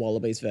wasn't the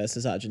Wallabies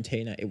versus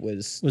Argentina. It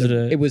was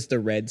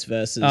the Reds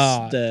versus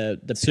the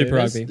Super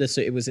Pumas.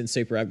 Rugby. It was in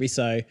Super Rugby,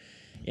 so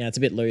it's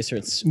a bit looser.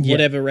 It's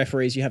whatever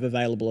referees you have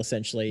available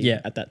essentially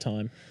at that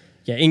time.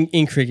 Yeah,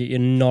 in cricket, you're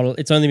not.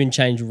 It's only been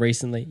changed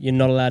recently. You're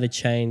not allowed to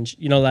change.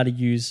 You're not allowed to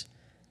use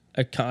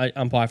a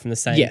umpire from the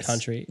same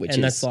country,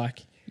 that's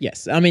like.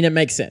 Yes, I mean it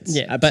makes sense.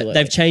 Yeah, absolutely. But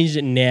they've changed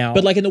it now.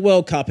 But like in the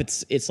World Cup,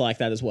 it's like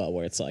that as well,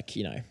 where it's like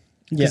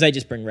because they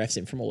just bring refs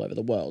in from all over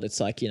the world.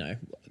 It's like,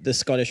 the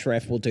Scottish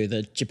ref will do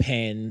the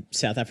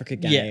Japan-South Africa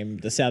game.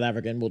 The South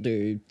African will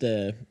do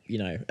the,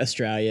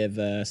 Australia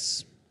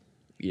versus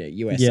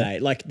USA.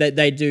 Like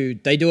they do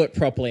it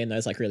properly in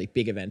those like really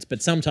big events.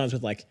 But sometimes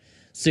with like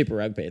Super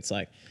Rugby, it's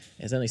like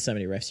there's only so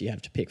many refs you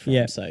have to pick from.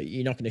 Yeah. So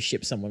you're not going to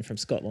ship someone from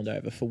Scotland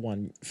over for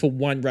one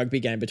rugby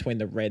game between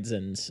the Reds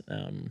and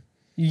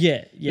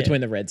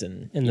between the Reds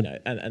and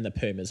the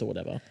Pumas or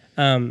whatever.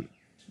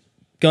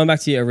 Going back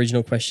to your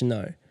original question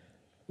though,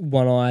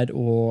 one-eyed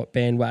or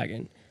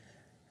bandwagon.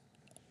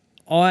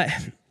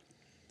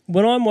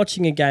 When I'm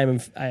watching a game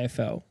of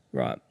AFL,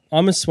 right,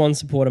 I'm a Swan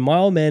supporter. My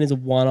old man is a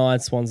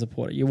one-eyed Swan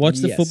supporter. You watch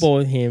the football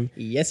with him.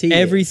 Yes, he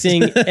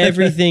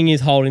everything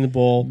is holding the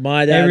ball.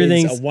 My dad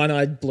is a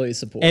one-eyed Blue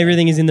supporter.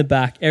 Everything is in the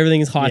back.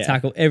 Everything is high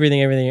tackle.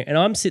 Everything. And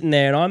I'm sitting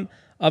there and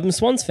I'm a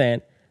Swans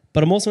fan,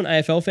 but I'm also an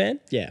AFL fan.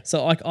 Yeah.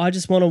 So like I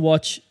just want to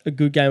watch a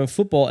good game of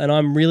football and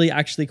I'm really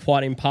actually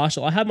quite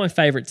impartial. I have my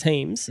favourite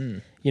teams.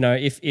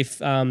 If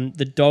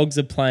the Dogs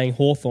are playing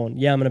Hawthorn, I'm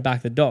going to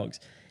back the Dogs.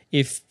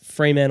 If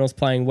Fremantle's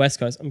playing West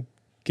Coast, I'm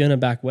going to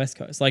back West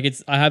Coast. Like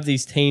I have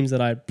these teams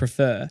that I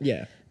prefer.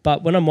 Yeah.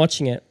 But when I'm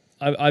watching it,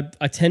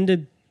 I tend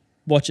to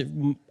watch it.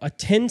 I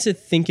tend to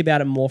think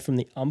about it more from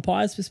the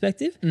umpire's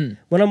perspective.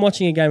 When I'm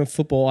watching a game of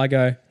football, I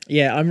go,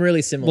 yeah, I'm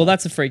really similar. Well,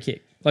 that's a free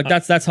kick. Like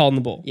that's holding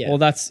the ball. Yeah. Or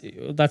that's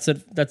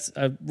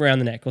around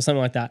the neck or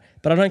something like that.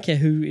 But I don't care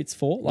who it's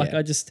for. Like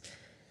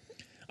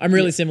I'm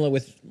really similar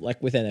with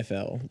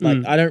NFL.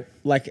 Like I don't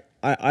like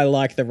I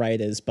like the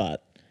Raiders,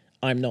 but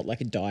I'm not like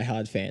a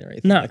diehard fan or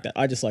anything like that.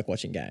 I just like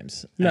watching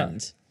games. No.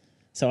 And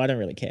so I don't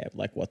really care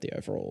like what the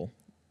overall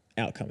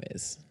outcome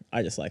is.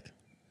 I just like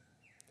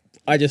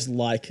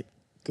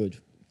good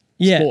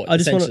sport, I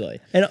just essentially.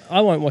 And I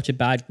won't watch a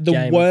bad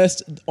game.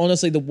 Worst,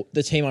 honestly,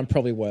 the team I'm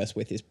probably worst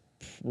with is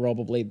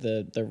probably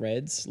the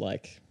Reds.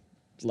 Like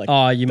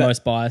you're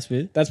most biased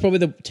with? That's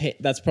probably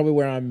that's probably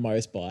where I'm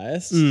most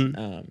biased.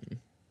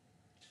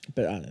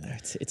 But I don't know.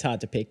 It's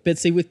hard to pick. But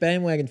see, with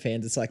bandwagon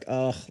fans, it's like,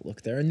 oh,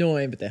 look, they're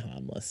annoying, but they're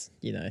harmless.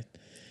 Yeah,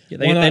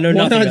 they know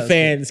nothing. One-eyed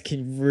fans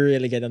can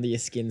really get under your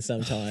skin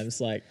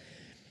sometimes. Like,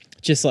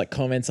 just like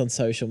comments on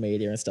social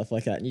media and stuff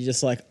like that, and you're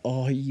just like,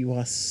 oh, you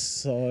are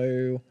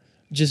so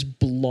just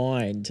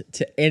blind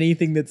to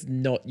anything that's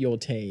not your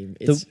team.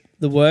 It's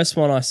the worst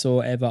one I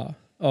saw ever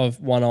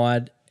of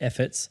one-eyed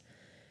efforts.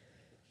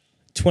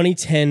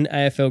 2010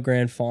 AFL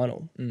Grand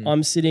Final.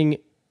 I'm sitting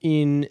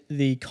in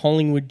the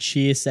Collingwood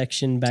cheer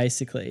section,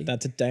 basically.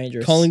 That's a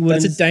dangerous. Collingwood.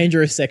 That's a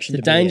dangerous section.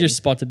 It's a dangerous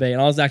spot to be, and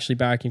I was actually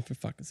barracking for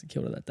fucking St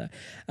Kilda that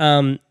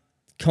day.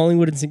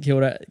 Collingwood and St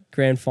Kilda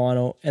Grand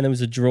Final, and there was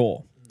a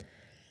draw.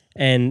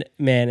 And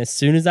man, as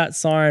soon as that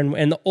siren,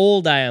 and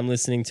all day I'm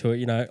listening to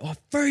it,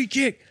 free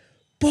kick,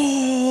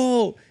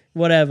 ball,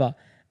 whatever.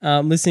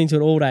 Listening to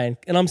it all day,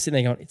 and I'm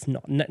sitting there going, it's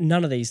not.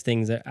 None of these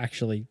things are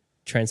actually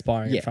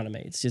transpiring in front of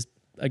me. It's just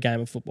a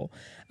game of football.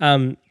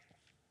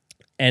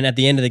 And at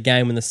the end of the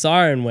game, when the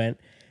siren went,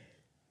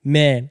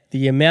 man,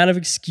 the amount of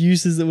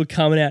excuses that were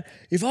coming out.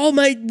 If old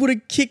mate would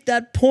have kicked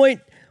that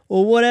point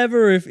or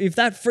whatever, if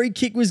that free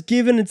kick was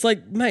given, it's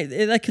like, mate,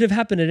 that could have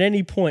happened at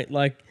any point.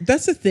 Like,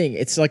 that's the thing.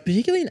 It's like,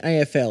 particularly in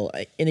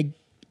AFL,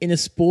 in a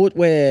sport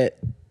where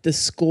the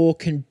score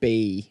can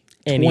be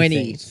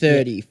 20,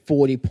 30,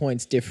 40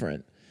 points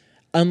different,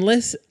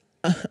 unless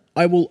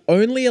I will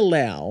only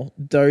allow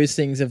those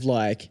things of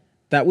like,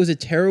 that was a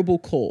terrible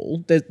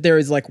call. There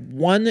is like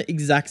one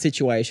exact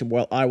situation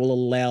where I will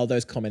allow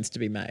those comments to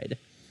be made.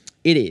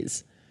 It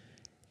is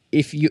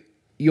if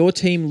your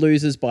team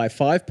loses by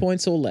 5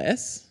 points or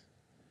less,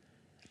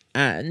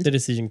 and the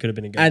decision could have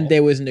been a goal, and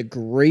there was an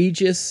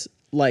egregious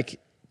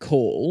like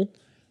call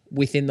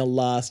within the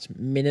last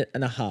minute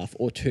and a half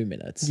or 2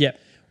 minutes. Yep.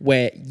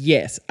 Where,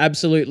 yes,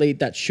 absolutely,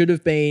 that should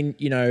have been,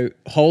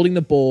 holding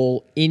the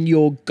ball in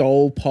your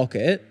goal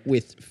pocket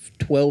with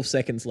 12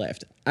 seconds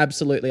left.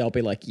 Absolutely, I'll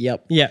be like,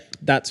 yep,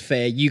 that's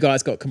fair. You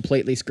guys got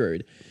completely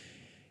screwed.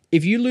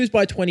 If you lose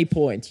by 20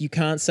 points, you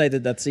can't say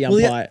that that's the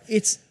umpire.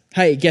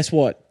 Hey, guess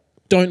what?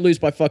 Don't lose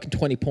by fucking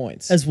 20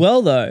 points. As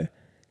well, though,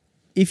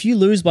 if you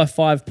lose by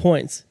 5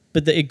 points,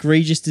 but the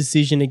egregious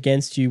decision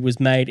against you was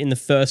made in the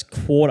first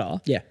quarter,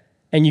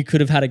 and you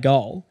could have had a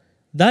goal,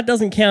 that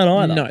doesn't count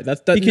either. No, no.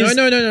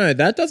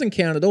 That doesn't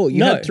count at all.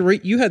 You had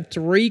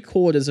 3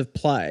 quarters of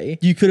play.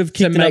 You could have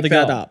kicked another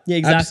goal. Up. Yeah,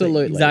 exactly.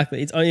 Absolutely.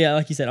 Exactly. It's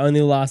like you said,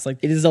 only the last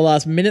It is the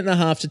last minute and a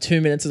half to 2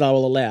 minutes that I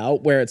will allow,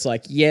 where it's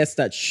like, yes,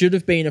 that should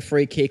have been a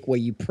free kick where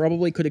you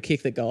probably could have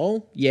kicked the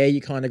goal. Yeah, you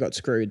kind of got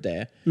screwed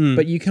there.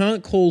 But you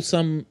can't call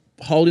some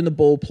holding the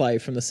ball play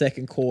from the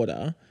second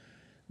quarter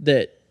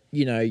that,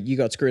 you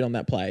got screwed on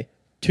that play.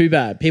 Too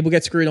bad. People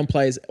get screwed on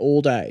plays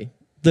all day.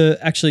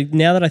 Actually,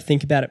 now that I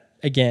think about it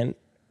again,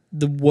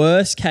 the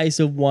worst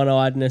case of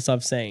one-eyedness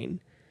I've seen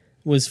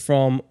was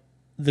from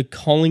the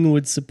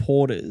Collingwood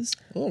supporters.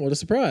 Oh, what a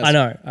surprise. I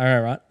know,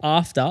 right?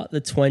 After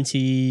the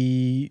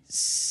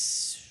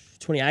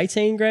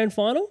 2018 grand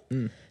final.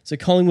 So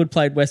Collingwood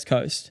played West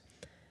Coast.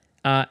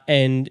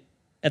 And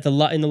in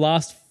the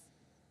last,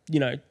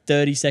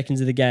 30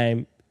 seconds of the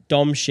game,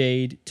 Dom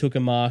Sheed took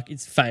a mark.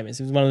 It's famous.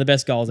 It was one of the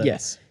best goals ever.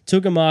 Yes.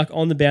 Took a mark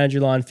on the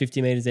boundary line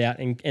 50 metres out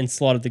and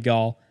slotted the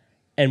goal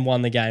and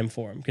won the game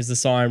for him because the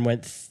siren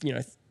went,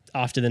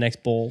 after the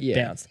next ball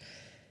bounced.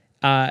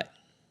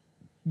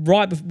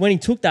 When he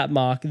took that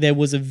mark, there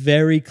was a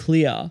very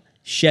clear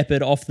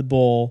shepherd off the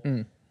ball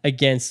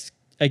against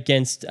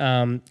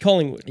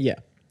Collingwood. Yeah.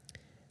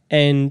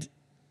 And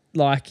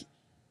that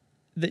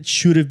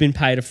should have been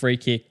paid a free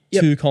kick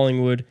to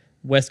Collingwood.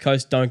 West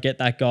Coast don't get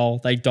that goal.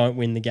 They don't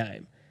win the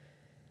game.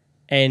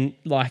 And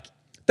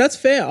that's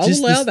fair. I'll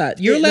allow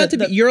that. You're allowed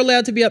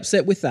to be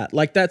upset with that.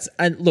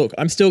 And look,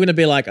 I'm still going to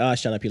be like,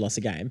 shut up, you lost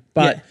the game.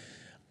 But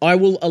I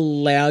will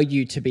allow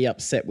you to be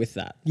upset with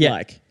that.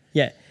 Yeah.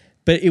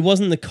 But it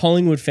wasn't the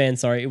Collingwood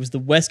fans, sorry. It was the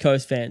West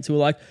Coast fans who were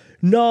like,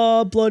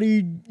 nah,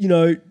 bloody,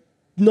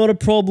 not a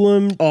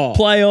problem.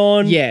 Play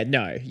on. Yeah,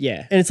 no,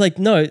 yeah. And it's like,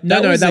 no.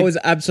 That was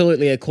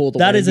absolutely a call that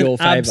went in your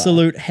favour. That is an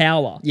absolute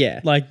howler.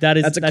 Yeah.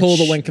 That's a call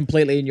that went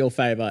completely in your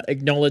favour.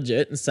 Acknowledge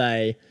it and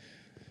say,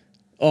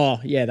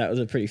 that was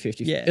a pretty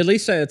 50-50. Yeah. At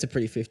least say that's a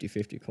pretty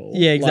 50-50 call.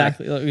 Yeah,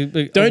 exactly.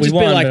 Don't just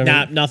be like,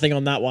 nah, nothing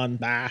on that one.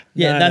 Bah.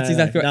 Yeah, that's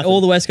exactly right. Nothing.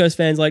 All the West Coast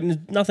fans nothing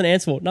to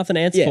answer for. Nothing to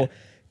answer for.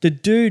 The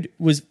dude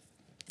was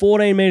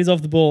 14 metres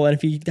off the ball, and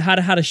if he had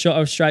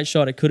a straight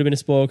shot, it could have been a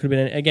spoil. Could have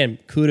been exactly.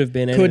 He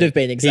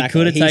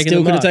could have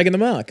taken the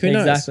mark. Who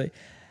knows? Exactly.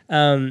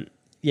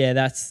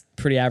 That's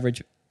pretty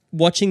average.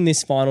 Watching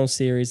this final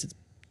series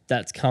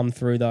that's come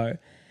through though,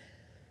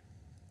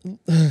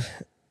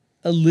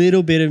 a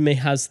little bit of me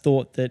has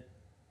thought that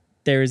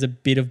there is a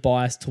bit of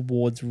bias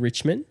towards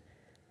Richmond.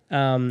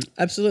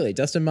 Absolutely.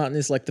 Dustin Martin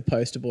is like the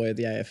poster boy of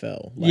the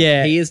AFL.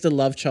 He is the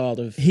love child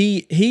of...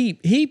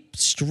 He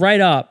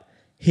straight up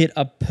hit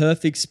a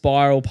perfect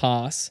spiral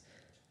pass,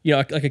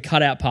 like a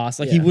cutout pass.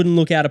 He wouldn't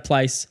look out of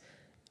place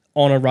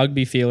on a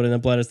rugby field in a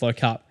Bledisloe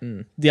Cup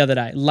the other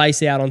day.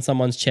 Lace out on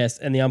someone's chest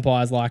and the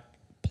umpire's like,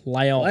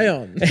 play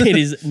on. It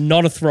is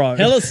not a throw.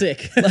 Hella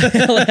sick.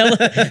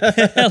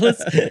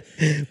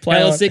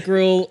 Hella sick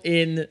rule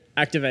in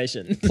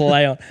activation.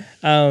 Play on.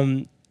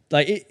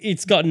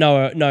 It's got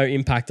no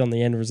impact on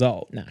the end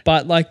result. No.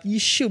 But you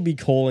should be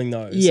calling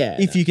those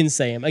if you can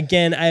see them.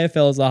 Again,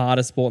 AFL is the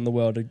hardest sport in the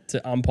world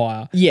to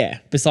umpire. Yeah.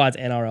 Besides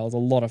NRL, there's a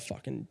lot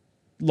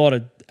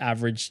of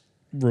average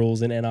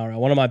rules in NRL.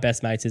 One of my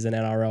best mates is an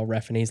NRL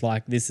ref, and he's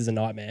like, "This is a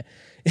nightmare."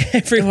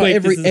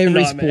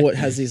 Every sport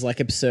has these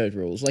absurd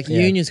rules.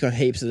 Union's got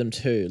heaps of them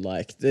too.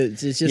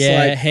 It's just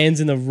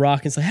hands in the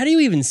ruck. It's like, how do you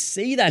even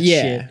see that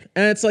shit?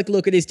 And it's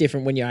look, it is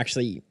different when you're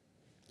actually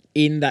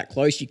in that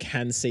close. You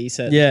can see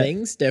certain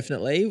things,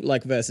 definitely,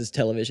 versus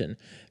television.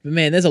 But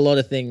man, there's a lot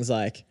of things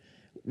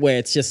where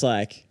it's just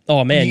oh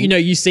man,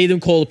 you see them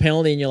call a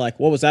penalty and you're like,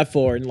 what was that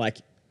for? And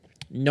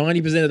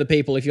 90% of the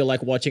people, if you're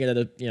watching it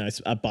at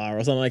a bar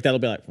or something like that, will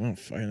be like, oh,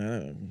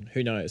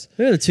 who knows?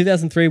 Remember the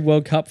 2003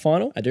 World Cup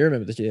final? I do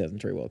remember the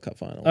 2003 World Cup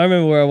final. I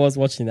remember where I was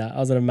watching that. I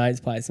was at a mate's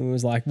place and we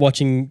was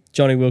watching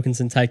Johnny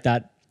Wilkinson take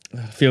that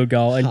field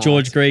goal and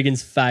George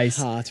Gregan's face.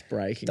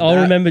 Heartbreaking.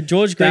 I'll remember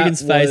George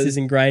Gregan's face was is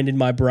ingrained in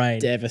my brain.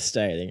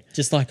 devastating.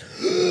 Just like,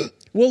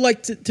 Well,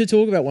 like to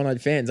talk about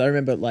one-eyed fans, I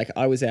remember like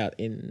I was out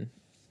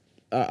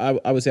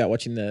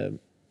watching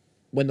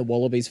when the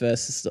Wallabies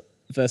versus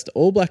the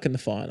All Black in the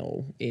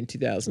final in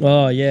 2000.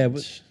 oh yeah,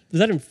 was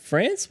that in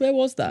France? Where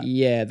was that?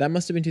 Yeah, that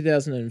must have been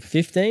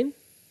 2015.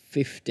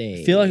 15.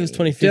 I feel like it was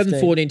 2015.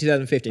 2014,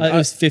 2015. It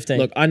was 15.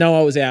 Look, I know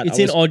I was out. It's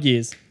in odd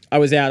years. I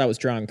was out. I was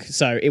drunk,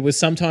 so it was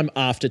sometime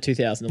after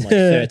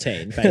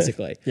 2013,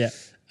 basically. Yeah.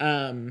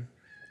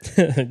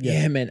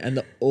 Yeah, man. And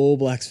the All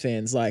Blacks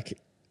fans, like,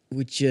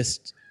 were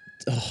just,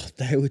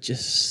 they were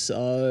just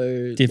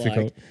so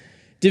Difficult.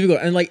 Difficult.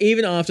 And like,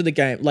 even after the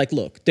game, like,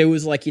 look, there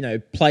was like,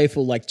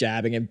 playful like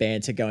jabbing and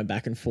banter going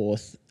back and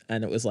forth.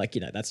 And it was like,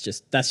 that's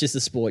just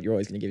the sport. You're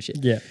always going to give a shit.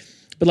 Yeah.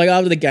 But like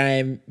after the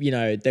game,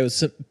 there was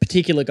some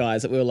particular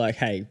guys that we were like,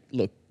 hey,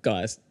 look,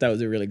 guys, that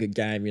was a really good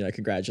game,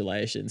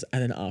 congratulations.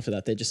 And then after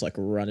that, they're just like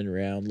running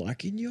around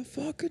like, in your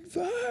fucking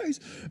face,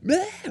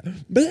 blah,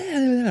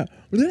 blah,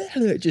 blah,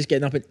 blah, just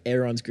getting up in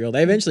everyone's grill.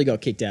 They eventually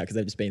got kicked out because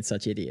they've just been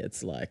such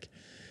idiots. Like,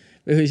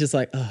 it was just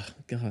like, oh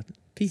God,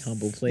 be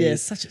humble, please. Yeah,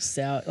 such a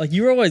sour. Like,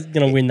 you were always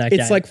going to win that game.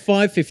 It's like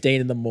 5:15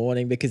 in the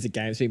morning because the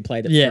game's been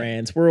played at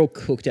France. We're all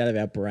cooked out of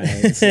our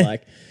brains.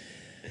 Like,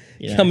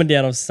 coming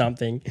down on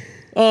something.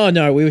 Oh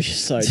no, we were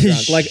just so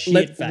drunk. Like,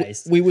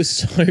 Shit-faced. we were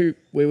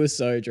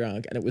so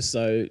drunk, and it was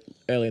so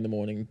early in the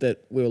morning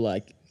that we were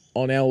like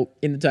in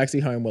the taxi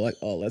home. We're like,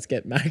 oh, let's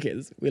get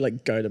Macca's. We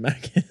like go to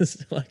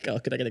Macca's. Like, oh,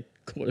 could I get a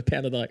quarter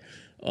pounder? They're like,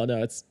 oh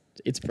no,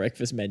 it's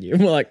breakfast menu.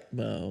 And we're like,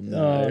 oh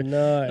no,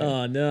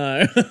 oh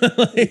no,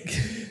 like,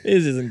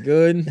 this isn't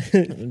good.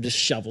 I'm just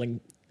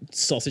shoveling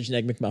sausage and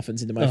egg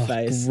McMuffins into my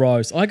face.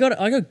 Gross. I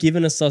got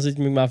given a sausage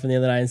McMuffin the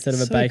other day instead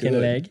of a bacon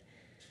and egg.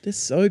 They're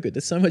so good.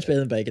 They're so much better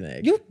than bacon and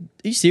egg. Are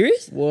you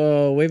serious?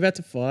 Whoa, we're about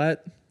to fight.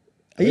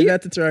 Are we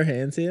about to throw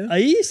hands here? Are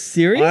you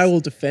serious? I will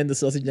defend the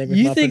sausage and egg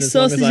McMuffin. You think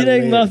sausage and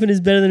egg muffin is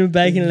better than a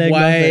bacon and egg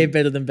muffin? Way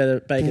better than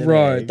bacon and egg.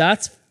 Bro,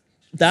 that's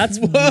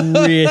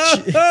rich.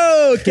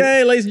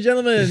 Okay, ladies and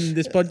gentlemen,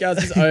 this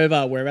podcast is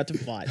over. We're about to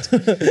fight.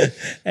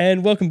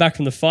 And welcome back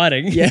from the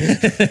fighting. Yeah.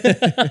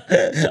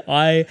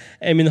 I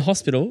am in the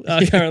hospital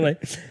currently.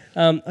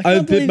 I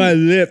bit my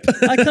lip.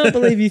 I can't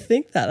believe you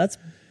think that.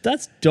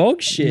 That's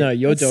dog shit. No,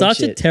 you're that's dog such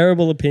shit. a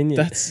terrible opinion.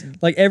 That's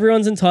like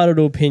everyone's entitled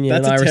to opinion,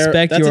 and I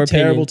respect your opinion. That's a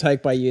terrible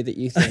take by you that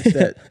you think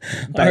that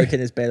bacon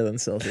is better than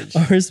sausage.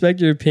 I respect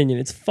your opinion.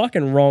 It's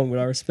fucking wrong, but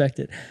I respect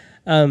it.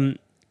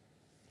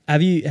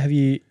 Have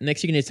you?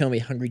 Next, you're going to tell me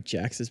Hungry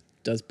Jack's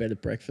does better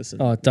breakfast. Than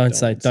don't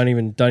say.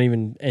 McDonald's. Don't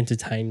even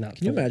entertain that.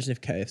 Can you imagine if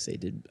KFC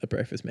did a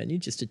breakfast menu,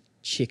 just a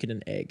chicken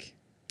and egg?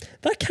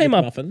 That came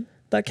up. Muffin.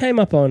 That came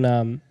up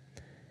on.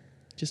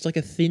 Just like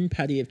a thin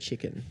patty of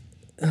chicken.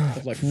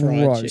 Of like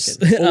fried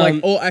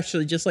chicken. Or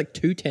actually just like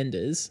 2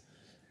 tenders,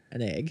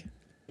 an egg.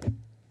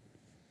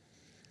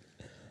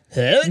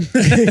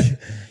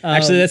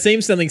 Actually, there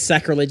seems something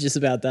sacrilegious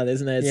about that,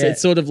 isn't it?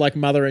 It's sort of like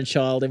mother and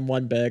child in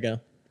one burger.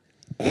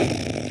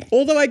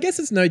 Although I guess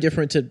it's no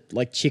different to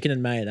like chicken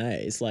and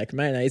mayonnaise. Like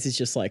mayonnaise is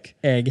just like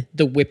egg,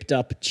 the whipped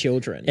up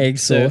children egg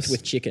served sauce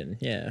with chicken.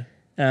 Yeah.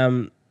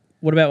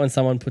 What about when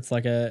someone puts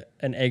like an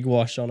egg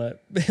wash on a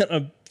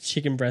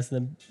chicken breast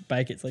and then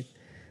bake it? It's like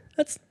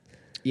that's.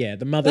 Yeah,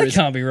 the mother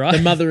can't be right.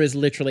 The mother is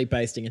literally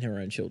basting in her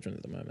own children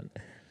at the moment.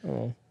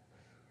 Oh,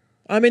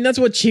 I mean that's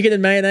what chicken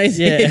and mayonnaise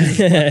is.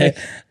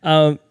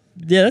 Yeah,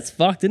 that's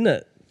fucked, isn't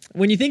it?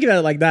 When you think about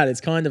it like that, it's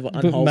kind of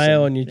unwholesome. Put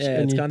mayo on your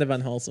it's kind of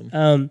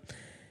unwholesome.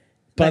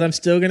 But I'm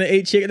still gonna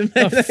eat chicken and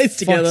mayonnaise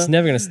together. It's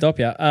never gonna stop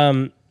you.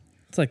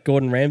 It's like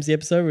Gordon Ramsay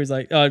episode where he's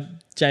like,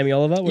 Jamie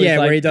Oliver.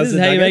 Where he does this is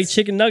how you make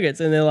chicken nuggets,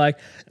 and they're like,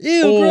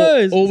 ew,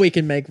 gross. Or we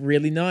can make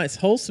really nice,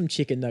 wholesome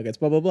chicken nuggets,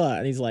 blah blah blah.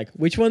 And he's like,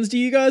 which ones do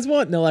you guys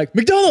want? And they're like,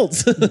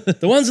 McDonald's, the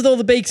ones with all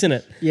the beaks in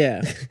it.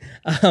 Yeah.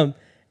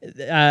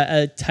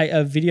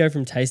 A video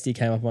from Tasty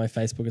came up on my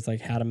Facebook. It's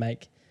like how to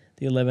make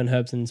the 11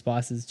 herbs and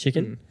spices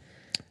chicken.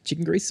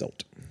 Chicken grease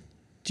salt.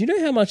 Do you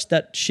know how much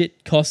that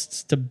shit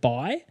costs to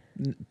buy?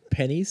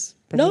 Pennies?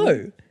 Probably?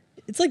 No.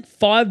 It's like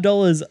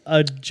 $5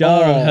 a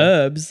jar of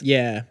herbs.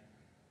 Yeah.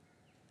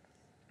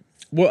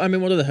 Well, I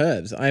mean, what are the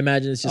herbs? I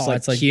imagine it's just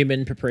like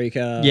cumin,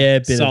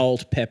 paprika,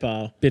 salt,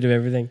 pepper. Bit of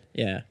everything.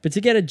 Yeah. But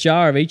to get a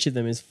jar of each of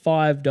them is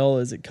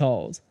 $5 at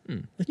Coles. Yeah,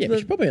 but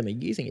you're probably only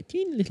using a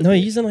teeny little bit. No,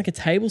 you're using like a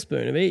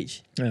tablespoon of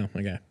each. Oh,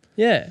 okay.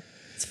 Yeah.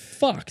 It's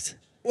fucked.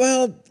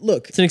 Well,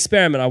 look. It's an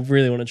experiment I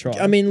really want to try.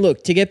 I mean,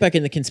 look, to get back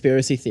in the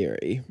conspiracy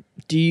theory,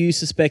 do you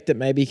suspect that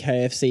maybe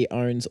KFC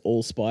owns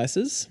all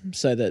spices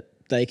so that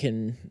they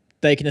can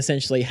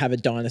essentially have a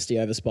dynasty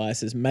over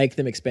spices, make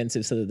them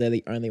expensive so that they're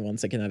the only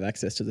ones that can have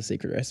access to the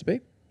secret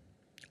recipe?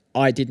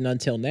 I didn't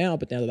until now,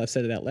 but now that I've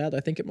said it out loud, I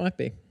think it might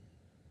be.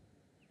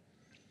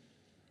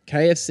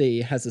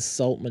 KFC has a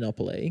salt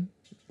monopoly,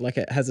 like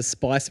it has a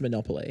spice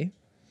monopoly.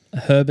 A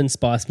herb and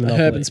spice monopoly.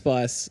 A herb and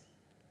spice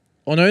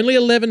on only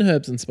 11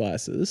 herbs and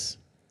spices.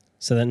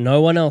 So that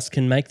no one else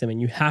can make them,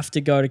 and you have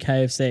to go to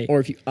KFC. Or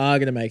if you are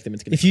going to make them,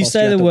 it's going to cost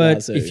you the word.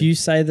 If you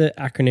say the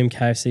acronym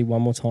KFC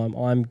one more time,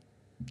 I'm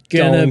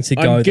going to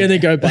go I'm there. gonna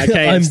go buy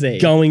KFC. I'm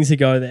going to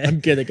go there. I'm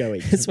gonna go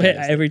eat. I swear,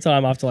 every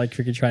time after like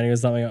cricket training or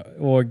something,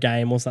 or a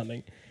game or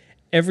something,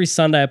 every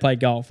Sunday I play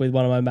golf with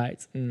one of my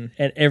mates, and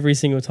every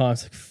single time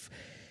it's like,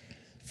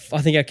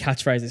 I think our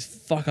catchphrase is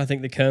 "fuck." I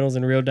think the Colonel's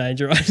in real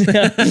danger right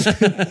now.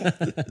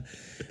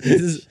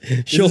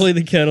 Surely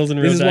the Colonel's in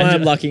real danger. This is why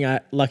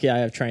I'm lucky I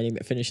have training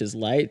that finishes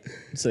late,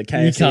 so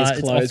KFC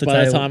is closed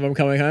by the time I'm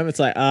coming home. It's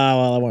like,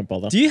 well, I won't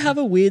bother. Do you have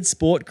a weird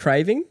sport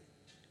craving?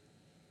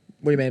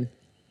 What do you mean?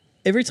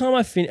 Every time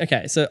I finish,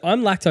 okay, so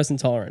I'm lactose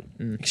intolerant,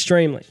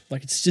 extremely.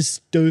 Like it's just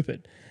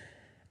stupid.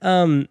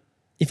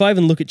 If I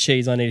even look at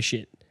cheese, I need a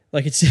shit.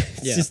 Like it's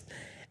just.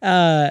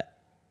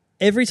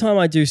 Every time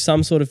I do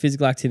some sort of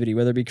physical activity,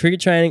 whether it be cricket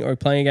training or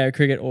playing a game of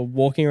cricket or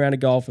walking around a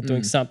golf or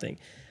doing something,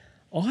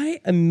 I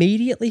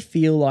immediately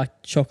feel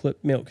like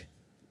chocolate milk.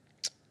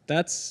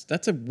 That's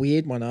a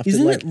weird one. After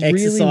Isn't like it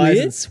really exercise weird?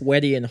 and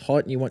sweaty and hot,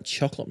 and you want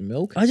chocolate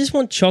milk. I just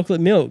want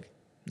chocolate milk.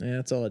 Yeah,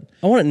 that's odd.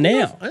 I want it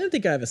now. I don't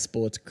think I have a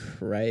sports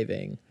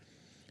craving.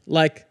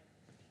 Like,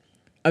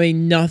 I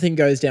mean, nothing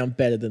goes down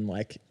better than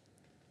like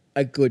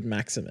a good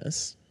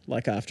Maximus.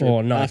 Like after, Oh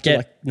no!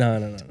 after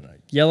No!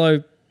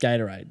 Yellow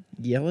Gatorade.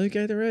 Yellow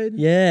Gatorade.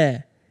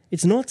 Yeah,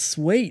 it's not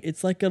sweet.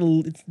 It's like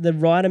it's the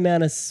right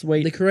amount of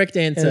sweet. The correct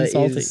answer and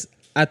salty. is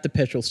at the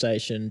petrol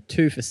station,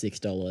 2 for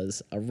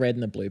 $6, a red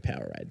and a blue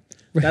Powerade.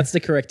 That's the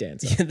correct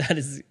answer. Yeah, that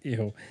is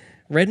ew.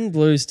 Red and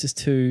blue's just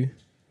too.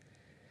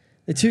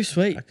 They're too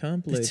sweet. I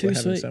can't believe we're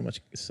having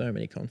so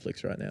many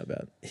conflicts right now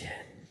about.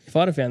 If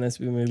I'd have found this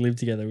when we lived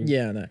together,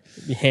 yeah, I know.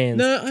 It'd be hands.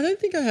 No, I don't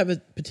think I have a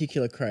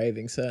particular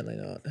craving. Certainly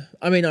not.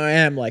 I mean, I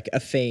am like a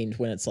fiend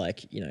when it's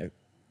like,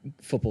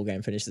 football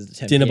game finishes at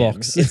 10 Dinner PM.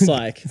 box. It's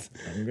like,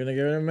 I'm going to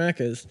go to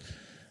Macca's.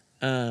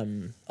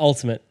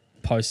 Ultimate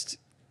post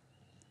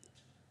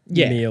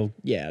meal.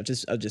 Yeah, I've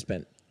just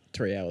spent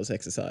 3 hours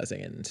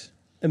exercising and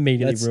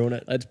Immediately ruin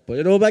it. Let's put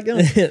it all back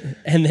on.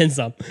 And then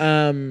some.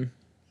 Yeah,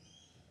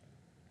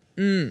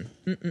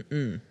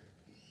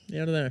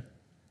 I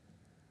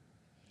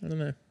don't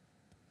know.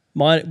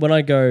 When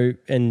I go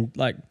and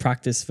like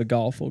practice for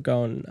golf or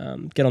go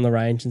and get on the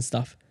range and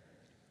stuff,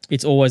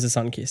 it's always a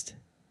Sunkist.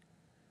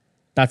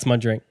 That's my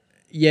drink.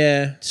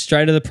 Yeah.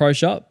 Straight to the pro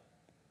shop.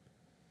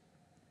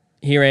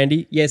 Here,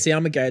 Andy. Yeah, see,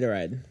 I'm a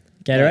Gatorade.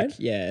 Gatorade? Like,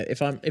 yeah.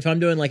 If I'm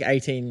doing like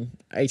 18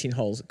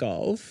 holes of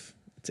golf,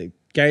 it's a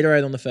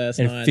Gatorade on the first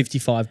and nine.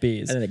 55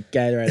 beers. And then a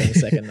Gatorade on the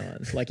second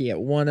nine. Like you get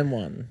 1 and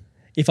 1.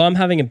 If I'm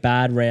having a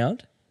bad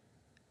round,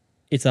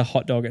 it's a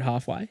hot dog at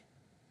halfway.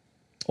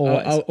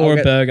 Always. Or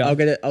a burger.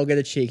 I'll get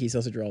a cheeky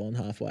sausage roll on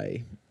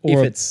halfway.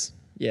 Or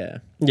yeah.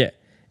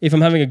 If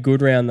I'm having a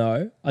good round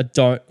though, I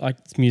don't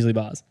like muesli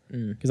bars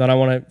because I don't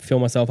want to fill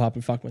myself up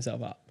and fuck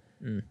myself up.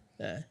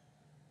 Yeah.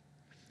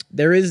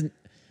 There is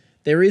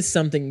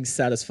something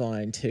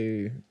satisfying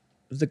to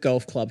the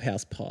golf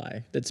clubhouse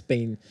pie that's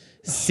been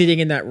sitting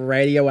in that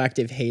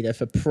radioactive heater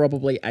for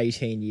probably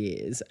 18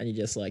 years, and you're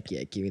just like,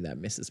 yeah, give me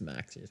that Mrs.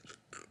 Max.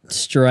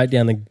 Straight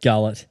down the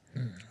gullet.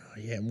 Oh,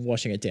 yeah, I'm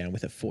washing it down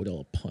with a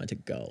 $4 pint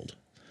of gold.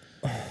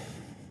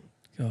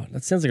 God,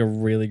 that sounds like a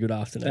really good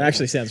afternoon. It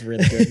actually sounds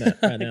really good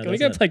right now. Can we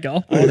go play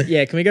golf?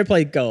 Yeah, can we go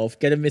play golf?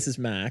 Get a Mrs.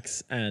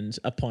 Max and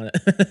a pint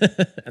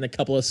and a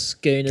couple of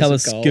schooners of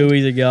gold.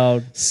 Skewies of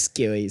gold.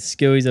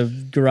 Skewies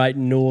of Great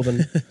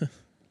Northern.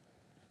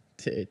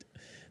 Dude,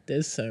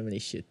 there's so many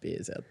shit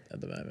beers out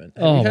at the moment.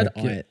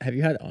 Have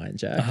you had Iron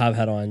Jack? I have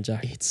had Iron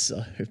Jack. It's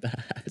so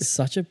bad. It's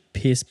such a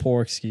piss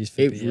poor excuse for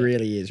beer. It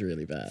really is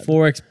really bad.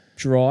 4X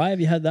Dry, have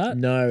you had that?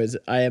 No,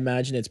 I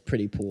imagine it's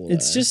pretty poor.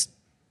 It's just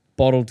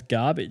bottled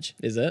garbage.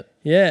 Is it?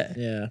 Yeah.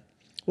 Yeah.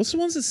 What's the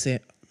ones that say?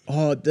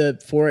 Oh, the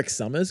 4X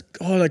Summers.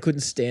 God, I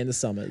couldn't stand the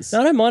Summers.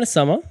 No, I don't mind a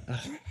summer.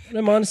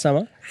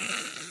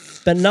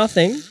 But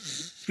nothing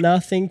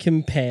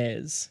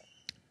compares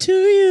to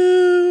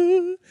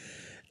you.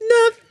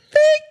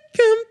 Nothing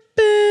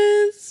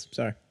compares.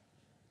 Sorry.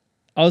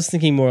 I was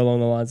thinking more along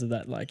the lines of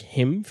that, like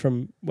hymn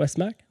from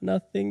Westmac.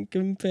 Nothing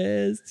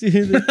compares to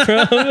the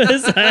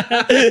promise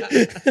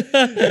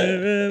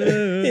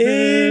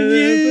in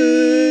you.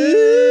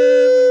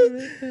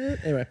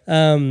 Anyway,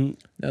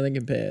 nothing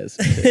compares.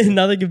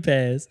 Nothing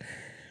compares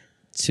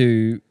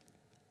to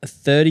a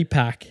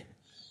 30-pack,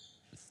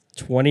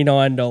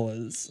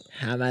 $29.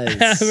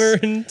 Hammers. Hammer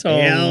and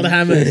tong. The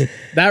hammers.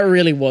 That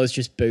really was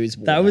just booze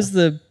water.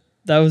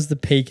 That was the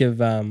peak of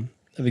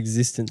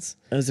existence.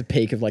 That was the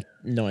peak of like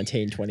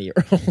 19,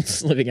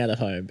 20-year-olds living out of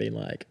home being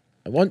like,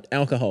 I want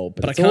alcohol,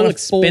 but it's I can't all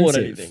afford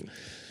expensive. anything.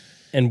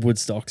 And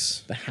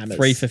Woodstocks. The hammers.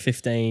 3 for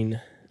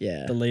 $15.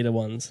 Yeah. The litre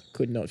ones.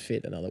 Could not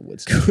fit another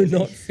Woodstock. Could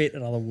not fit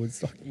another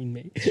Woodstock in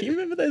me. Do you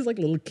remember those like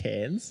little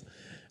cans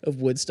of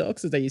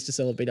Woodstocks that they used to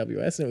sell at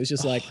BWS? And it was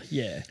just like,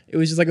 yeah. It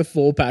was just like a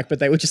 4-pack, but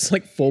they were just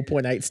like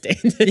 4.8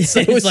 standard. Yeah,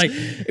 so it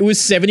was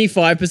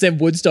 75%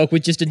 Woodstock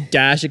with just a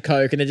dash of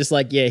Coke. And they're just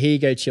like, yeah, here you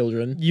go,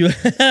 children.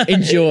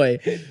 Enjoy.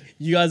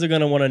 You guys are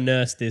going to want to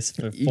nurse this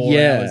for 4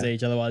 hours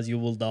each, otherwise you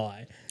will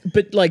die.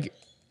 But like,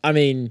 I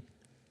mean,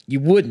 you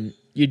wouldn't.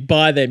 You'd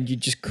buy them, you'd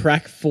just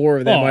crack 4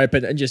 of them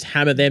open and just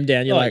hammer them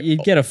down. You're like,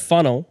 you'd get a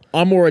funnel.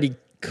 I'm already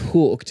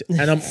cooked,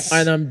 and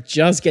I'm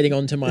just getting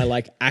onto my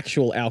like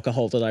actual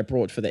alcohol that I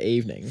brought for the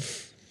evening,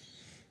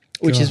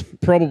 which is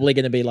probably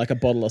going to be like a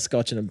bottle of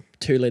scotch and a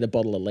 2-liter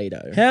bottle of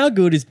Lido. How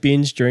good is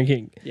binge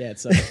drinking? Yeah,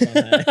 it's so much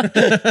fun.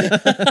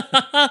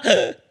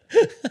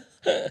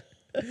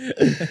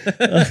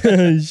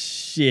 Oh,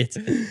 shit.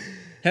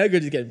 How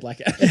good is getting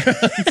blackout?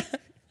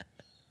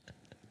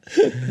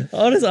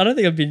 Honestly, I don't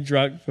think I've been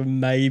drunk for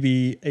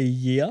maybe a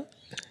year.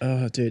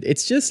 Oh, dude,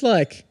 it's just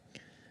like,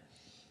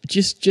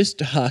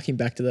 just harking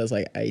back to those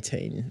like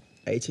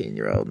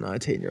 18-year-old,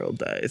 19-year-old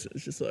days.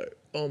 It's just like,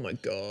 oh my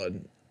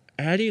God,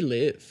 how do you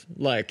live?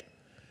 Like,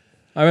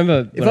 I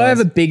remember if I have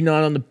a big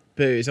night on the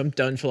booze, I'm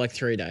done for like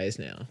 3 days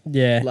now.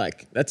 Yeah.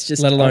 Like, that's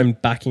just... Let alone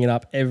backing it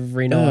up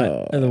every night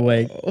of the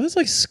week. It was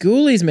like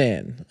schoolies,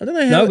 man. I don't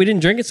know how... No, we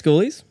didn't drink at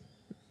schoolies.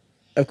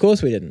 Of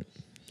course we didn't.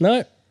 No.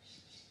 Of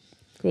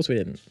course we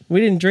didn't. We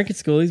didn't drink at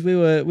schoolies.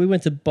 We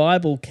went to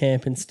Bible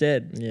camp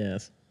instead.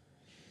 Yes.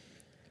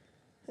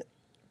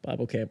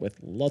 Bible camp with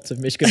lots of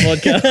Michigan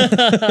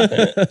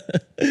vodka.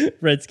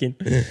 Redskin.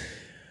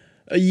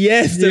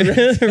 Yes, the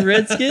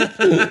Redskin.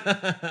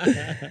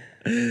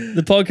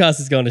 The podcast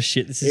has gone to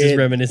shit. This is just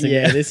reminiscing.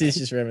 Yeah, this is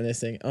just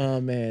reminiscing.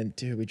 Oh man,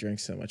 dude, we drank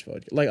so much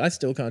vodka. Like, I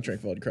still can't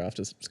drink vodka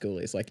after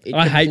schoolies. Like,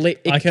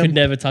 I could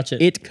never touch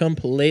it. It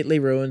completely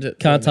ruined it.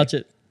 Can't touch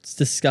it. It's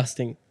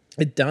disgusting.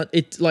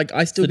 It's like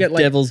I still get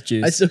like devil's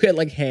juice. I still get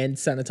like hand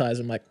sanitizer.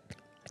 I'm like,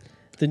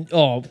 hand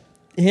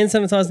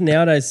sanitizer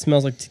nowadays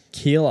smells like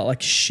tequila,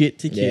 like shit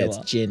tequila. yeah, it's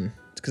gin.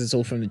 It's because it's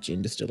all from the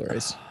gin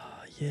distilleries.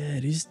 Yeah,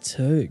 it is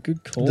too.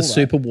 Good call. The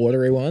super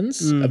watery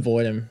ones,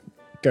 avoid them.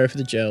 Go for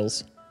the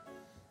gels.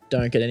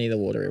 Don't get any of the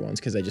watery ones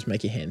because they just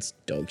make your hands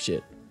dog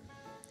shit.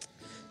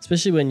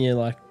 Especially when you're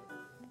like,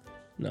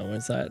 no, I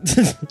won't say it.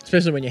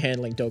 Especially when you're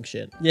handling dog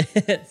shit.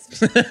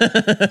 Yes.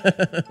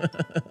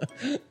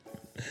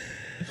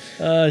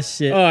 Oh,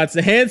 shit. Oh, it's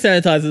the hand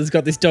sanitizer that's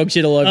got this dog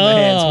shit all over my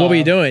hands. What were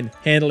you doing?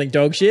 Handling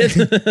dog shit?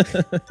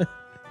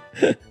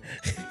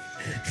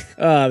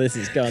 Oh, this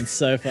is going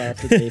so far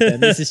off the deep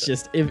end. This is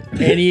just, if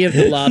any of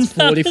the last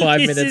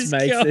 45 minutes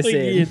makes this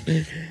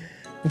in.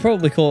 We'll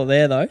probably call it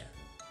there, though.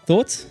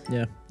 Thoughts?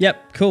 Yeah.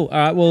 Yep, cool. All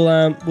right,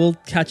 well, we'll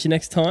catch you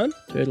next time.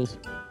 Turtles.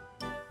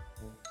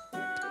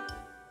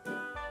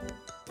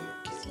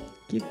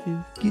 Kisses.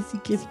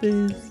 Kissy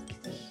kisses.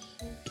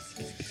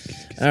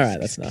 All right,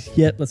 that's enough.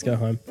 Yep, let's go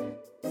home.